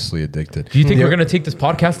hopelessly addicted. Do you think we're going to take this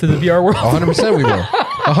podcast to the VR world? 100% we will.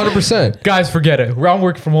 100%. Guys, forget it. I'm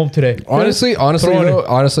working from home today. Honestly,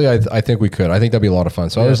 I think we could. I think that'd be a lot of fun.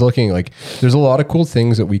 So I was looking, like, there's a lot of cool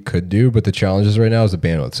things that we could do, but the challenges right now is the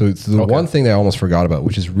bandwidth. So it's the one thing that I almost forgot about,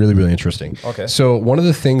 which is really, really interesting. Okay. So one of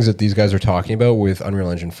the things that these guys are talking about with Unreal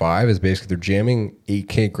Engine 5 is basically they're jamming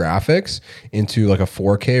 8K graphics into like a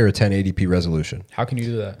 4K or a 1080p resolution. How can you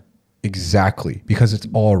do that? Exactly, because it's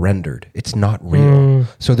all rendered. It's not real.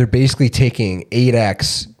 So they're basically taking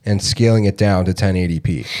 8x and scaling it down to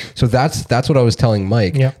 1080p. So that's what I was telling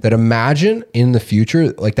Mike, that imagine in the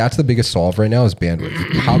future, like that's the biggest solve right now is bandwidth.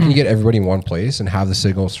 How can you get everybody in one place and have the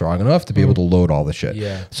signal strong enough to be able to load all the shit?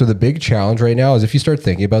 Yeah. So the big challenge right now is if you start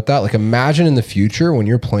thinking about that, like imagine in the future when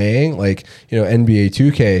you're playing like, NBA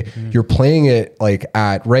 2K, you're playing it like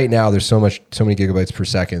at right now, there's so many gigabytes per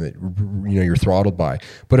second that, you're throttled by.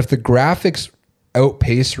 But if the graphics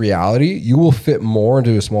outpace reality, you will fit more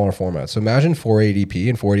into a smaller format. So imagine 480p,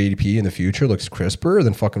 and 480p in the future looks crisper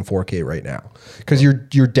than fucking 4K right now, because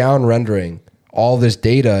you're down rendering all this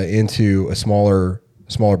data into a smaller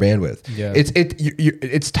bandwidth. Yeah.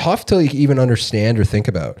 It's tough to like even understand or think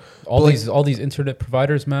about. All these internet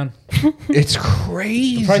providers, man. It's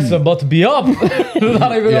crazy. The price is about to be up. Not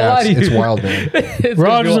even gonna lie to you. It's wild, man.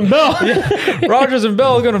 Rogers and Bell. Rogers and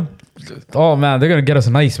Bell are gonna. Oh man, they're gonna get us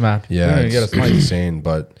nice, man. Yeah, it's insane.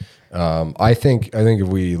 But I think if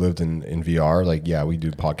we lived in VR, like we do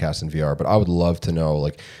podcasts in VR. But I would love to know,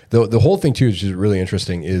 like the whole thing too, which is really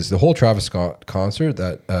interesting, is the whole Travis Scott concert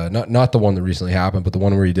that not the one that recently happened, but the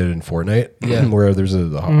one where he did it in Fortnite, where there's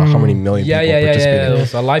how many million people participating. It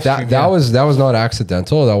was a live stream. That was not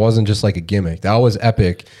accidental. That wasn't just like a gimmick. That was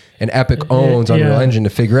epic. And Epic owns Unreal Engine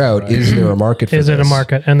to figure out, is there a market for this? Is it a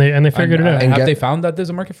market? And they figured it out. And have they found that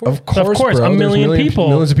there's a market for it? Of course, bro.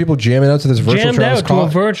 Millions of people jamming out to this virtual Travis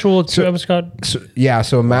Scott. To a virtual Travis Scott.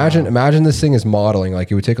 So imagine this thing is modeling.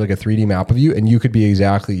 Like it would take like a 3D map of you, and you could be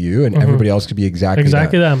exactly you, and everybody else could be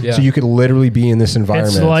exactly them. Yeah. So you could literally be in this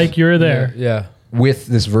environment. It's like you're there. Yeah. With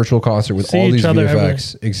this virtual concert with all these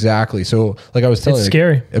VFX. Exactly. So like I was telling you,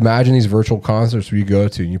 scary. Imagine these virtual concerts where you go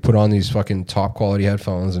to and you put on these fucking top quality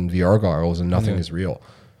headphones and VR goggles and nothing is real.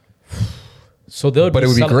 So it would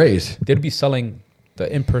be great. They'd be selling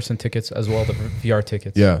the in-person tickets as well, the VR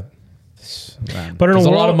tickets. Yeah. Man, but there's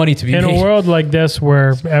a lot of money to be made. In a world like this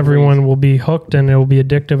where everyone will be hooked and it will be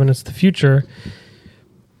addictive and it's the future,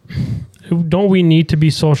 don't we need to be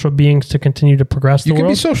social beings to continue to progress the world? You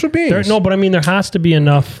can be social beings. But I mean, there has to be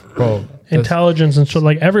enough intelligence and so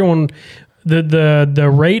like everyone, the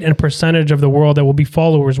rate and percentage of the world that will be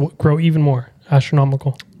followers will grow even more.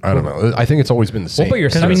 Astronomical. I don't know. I think it's always been the same.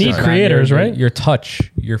 Because we need creators, right? Your touch,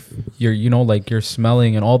 your like your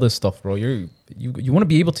smelling and all this stuff, bro. You want to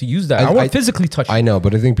be able to use that. I want to physically touch. I know,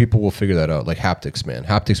 but I think people will figure that out. Like haptics, man.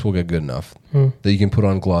 Haptics will get good enough that you can put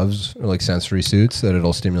on gloves or like sensory suits that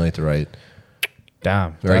it'll stimulate the right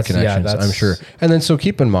connections. I'm sure. And then so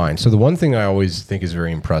keep in mind. So the one thing I always think is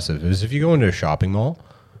very impressive is if you go into a shopping mall,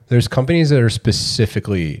 there's companies that are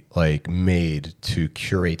specifically like made to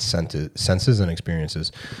curate senses and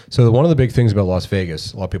experiences. So one of the big things about Las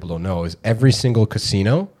Vegas, a lot of people don't know, is every single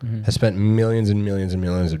casino has spent millions and millions and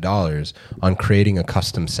millions of dollars on creating a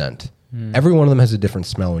custom scent. Every one of them has a different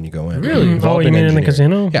smell when you go in. Really? Oh, you mean in the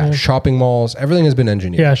casino? Yeah, shopping malls, everything has been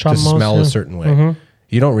engineered to smell a certain way.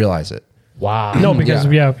 You don't realize it. Wow. No, because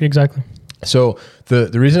exactly. So the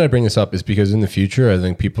reason I bring this up is because in the future, I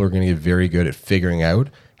think people are going to get very good at figuring out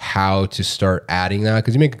how to start adding that,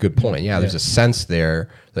 because you make a good point. There's a sense there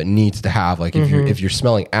that needs to have, like if you're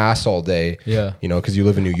smelling ass all day, because you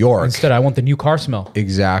live in New York. Instead, I want the new car smell.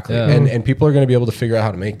 Exactly, and people are going to be able to figure out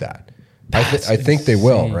how to make that. I think they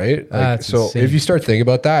will, right? So insane. If you start thinking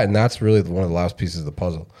about that, and that's really one of the last pieces of the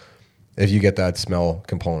puzzle, if you get that smell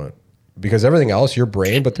component, because everything else, your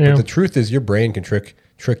brain, but the truth is your brain can trick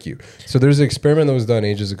you. So there's an experiment that was done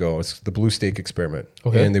ages ago. It's the blue steak experiment,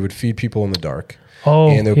 and they would feed people in the dark.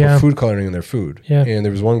 And they would put food coloring in their food. And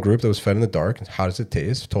there was one group that was fed in the dark. How does it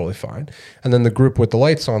taste? Totally fine. And then the group with the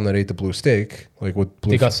lights on that ate the blue steak, like with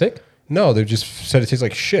blue. They got sick? No, they just said it tastes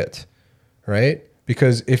like shit, right?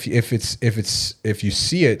 because if you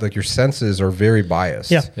see it, like your senses are very biased.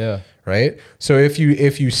 Yeah. Right. So if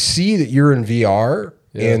you see that you're in VR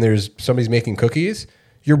and there's somebody's making cookies,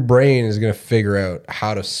 your brain is going to figure out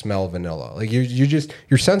how to smell vanilla. Like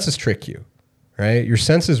your senses trick you, right? Your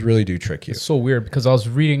senses really do trick you. It's so weird because I was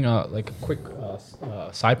reading like a quick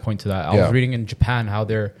side point to that. I was reading in Japan how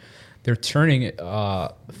they're turning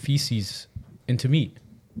feces into meat.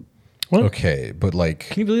 What? Okay, but like,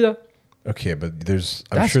 Can you believe that? okay, but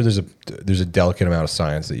I'm sure there's a delicate amount of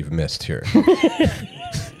science that you've missed here.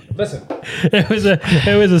 Listen. It was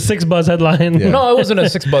a 6 Buzz headline. Yeah. No, it wasn't a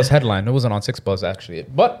 6 Buzz headline. It wasn't on 6 Buzz actually.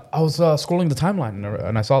 But I was scrolling the timeline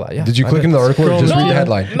and I saw that. Yeah. Did you click into the article or just read the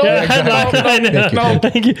headline? No, Yeah, headline. no.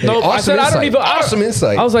 Thank you. No, I said I don't even. Awesome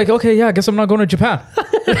insight. I was like, okay, yeah, I guess I'm not going to Japan.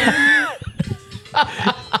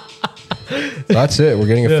 That's it. We're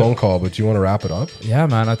getting a phone call, but do you want to wrap it up? Yeah,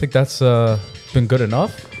 man, I think that's been good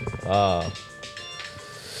enough.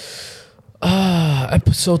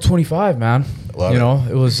 Episode 25, man. Love you it. know,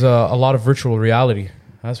 it was a lot of virtual reality.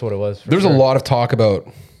 That's what it was. There's a lot of talk about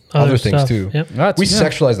other things stuff. too. Yep. We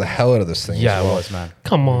sexualize the hell out of this thing. Yeah, as it well. was, man.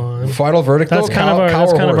 Come on. Final verdict. That's though, kind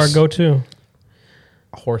of our go-to.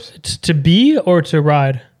 A horse. To be or to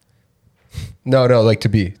ride? No, like to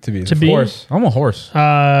be. To be. Horse. I'm a horse.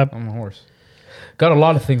 I'm a horse. Got a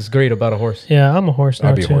lot of things great about a horse. Yeah, I'm a horse now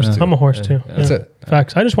I'd be a too. horse, too. I'm a horse too. That's Yeah. it.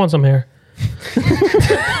 Facts. I just want some hair.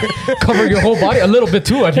 Cover your whole body a little bit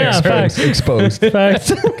too. I think. Yeah, facts. Exposed.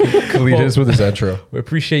 Facts. Khalid is with his intro. We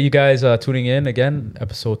appreciate you guys tuning in again.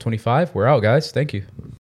 Episode 25. We're out, guys. Thank you.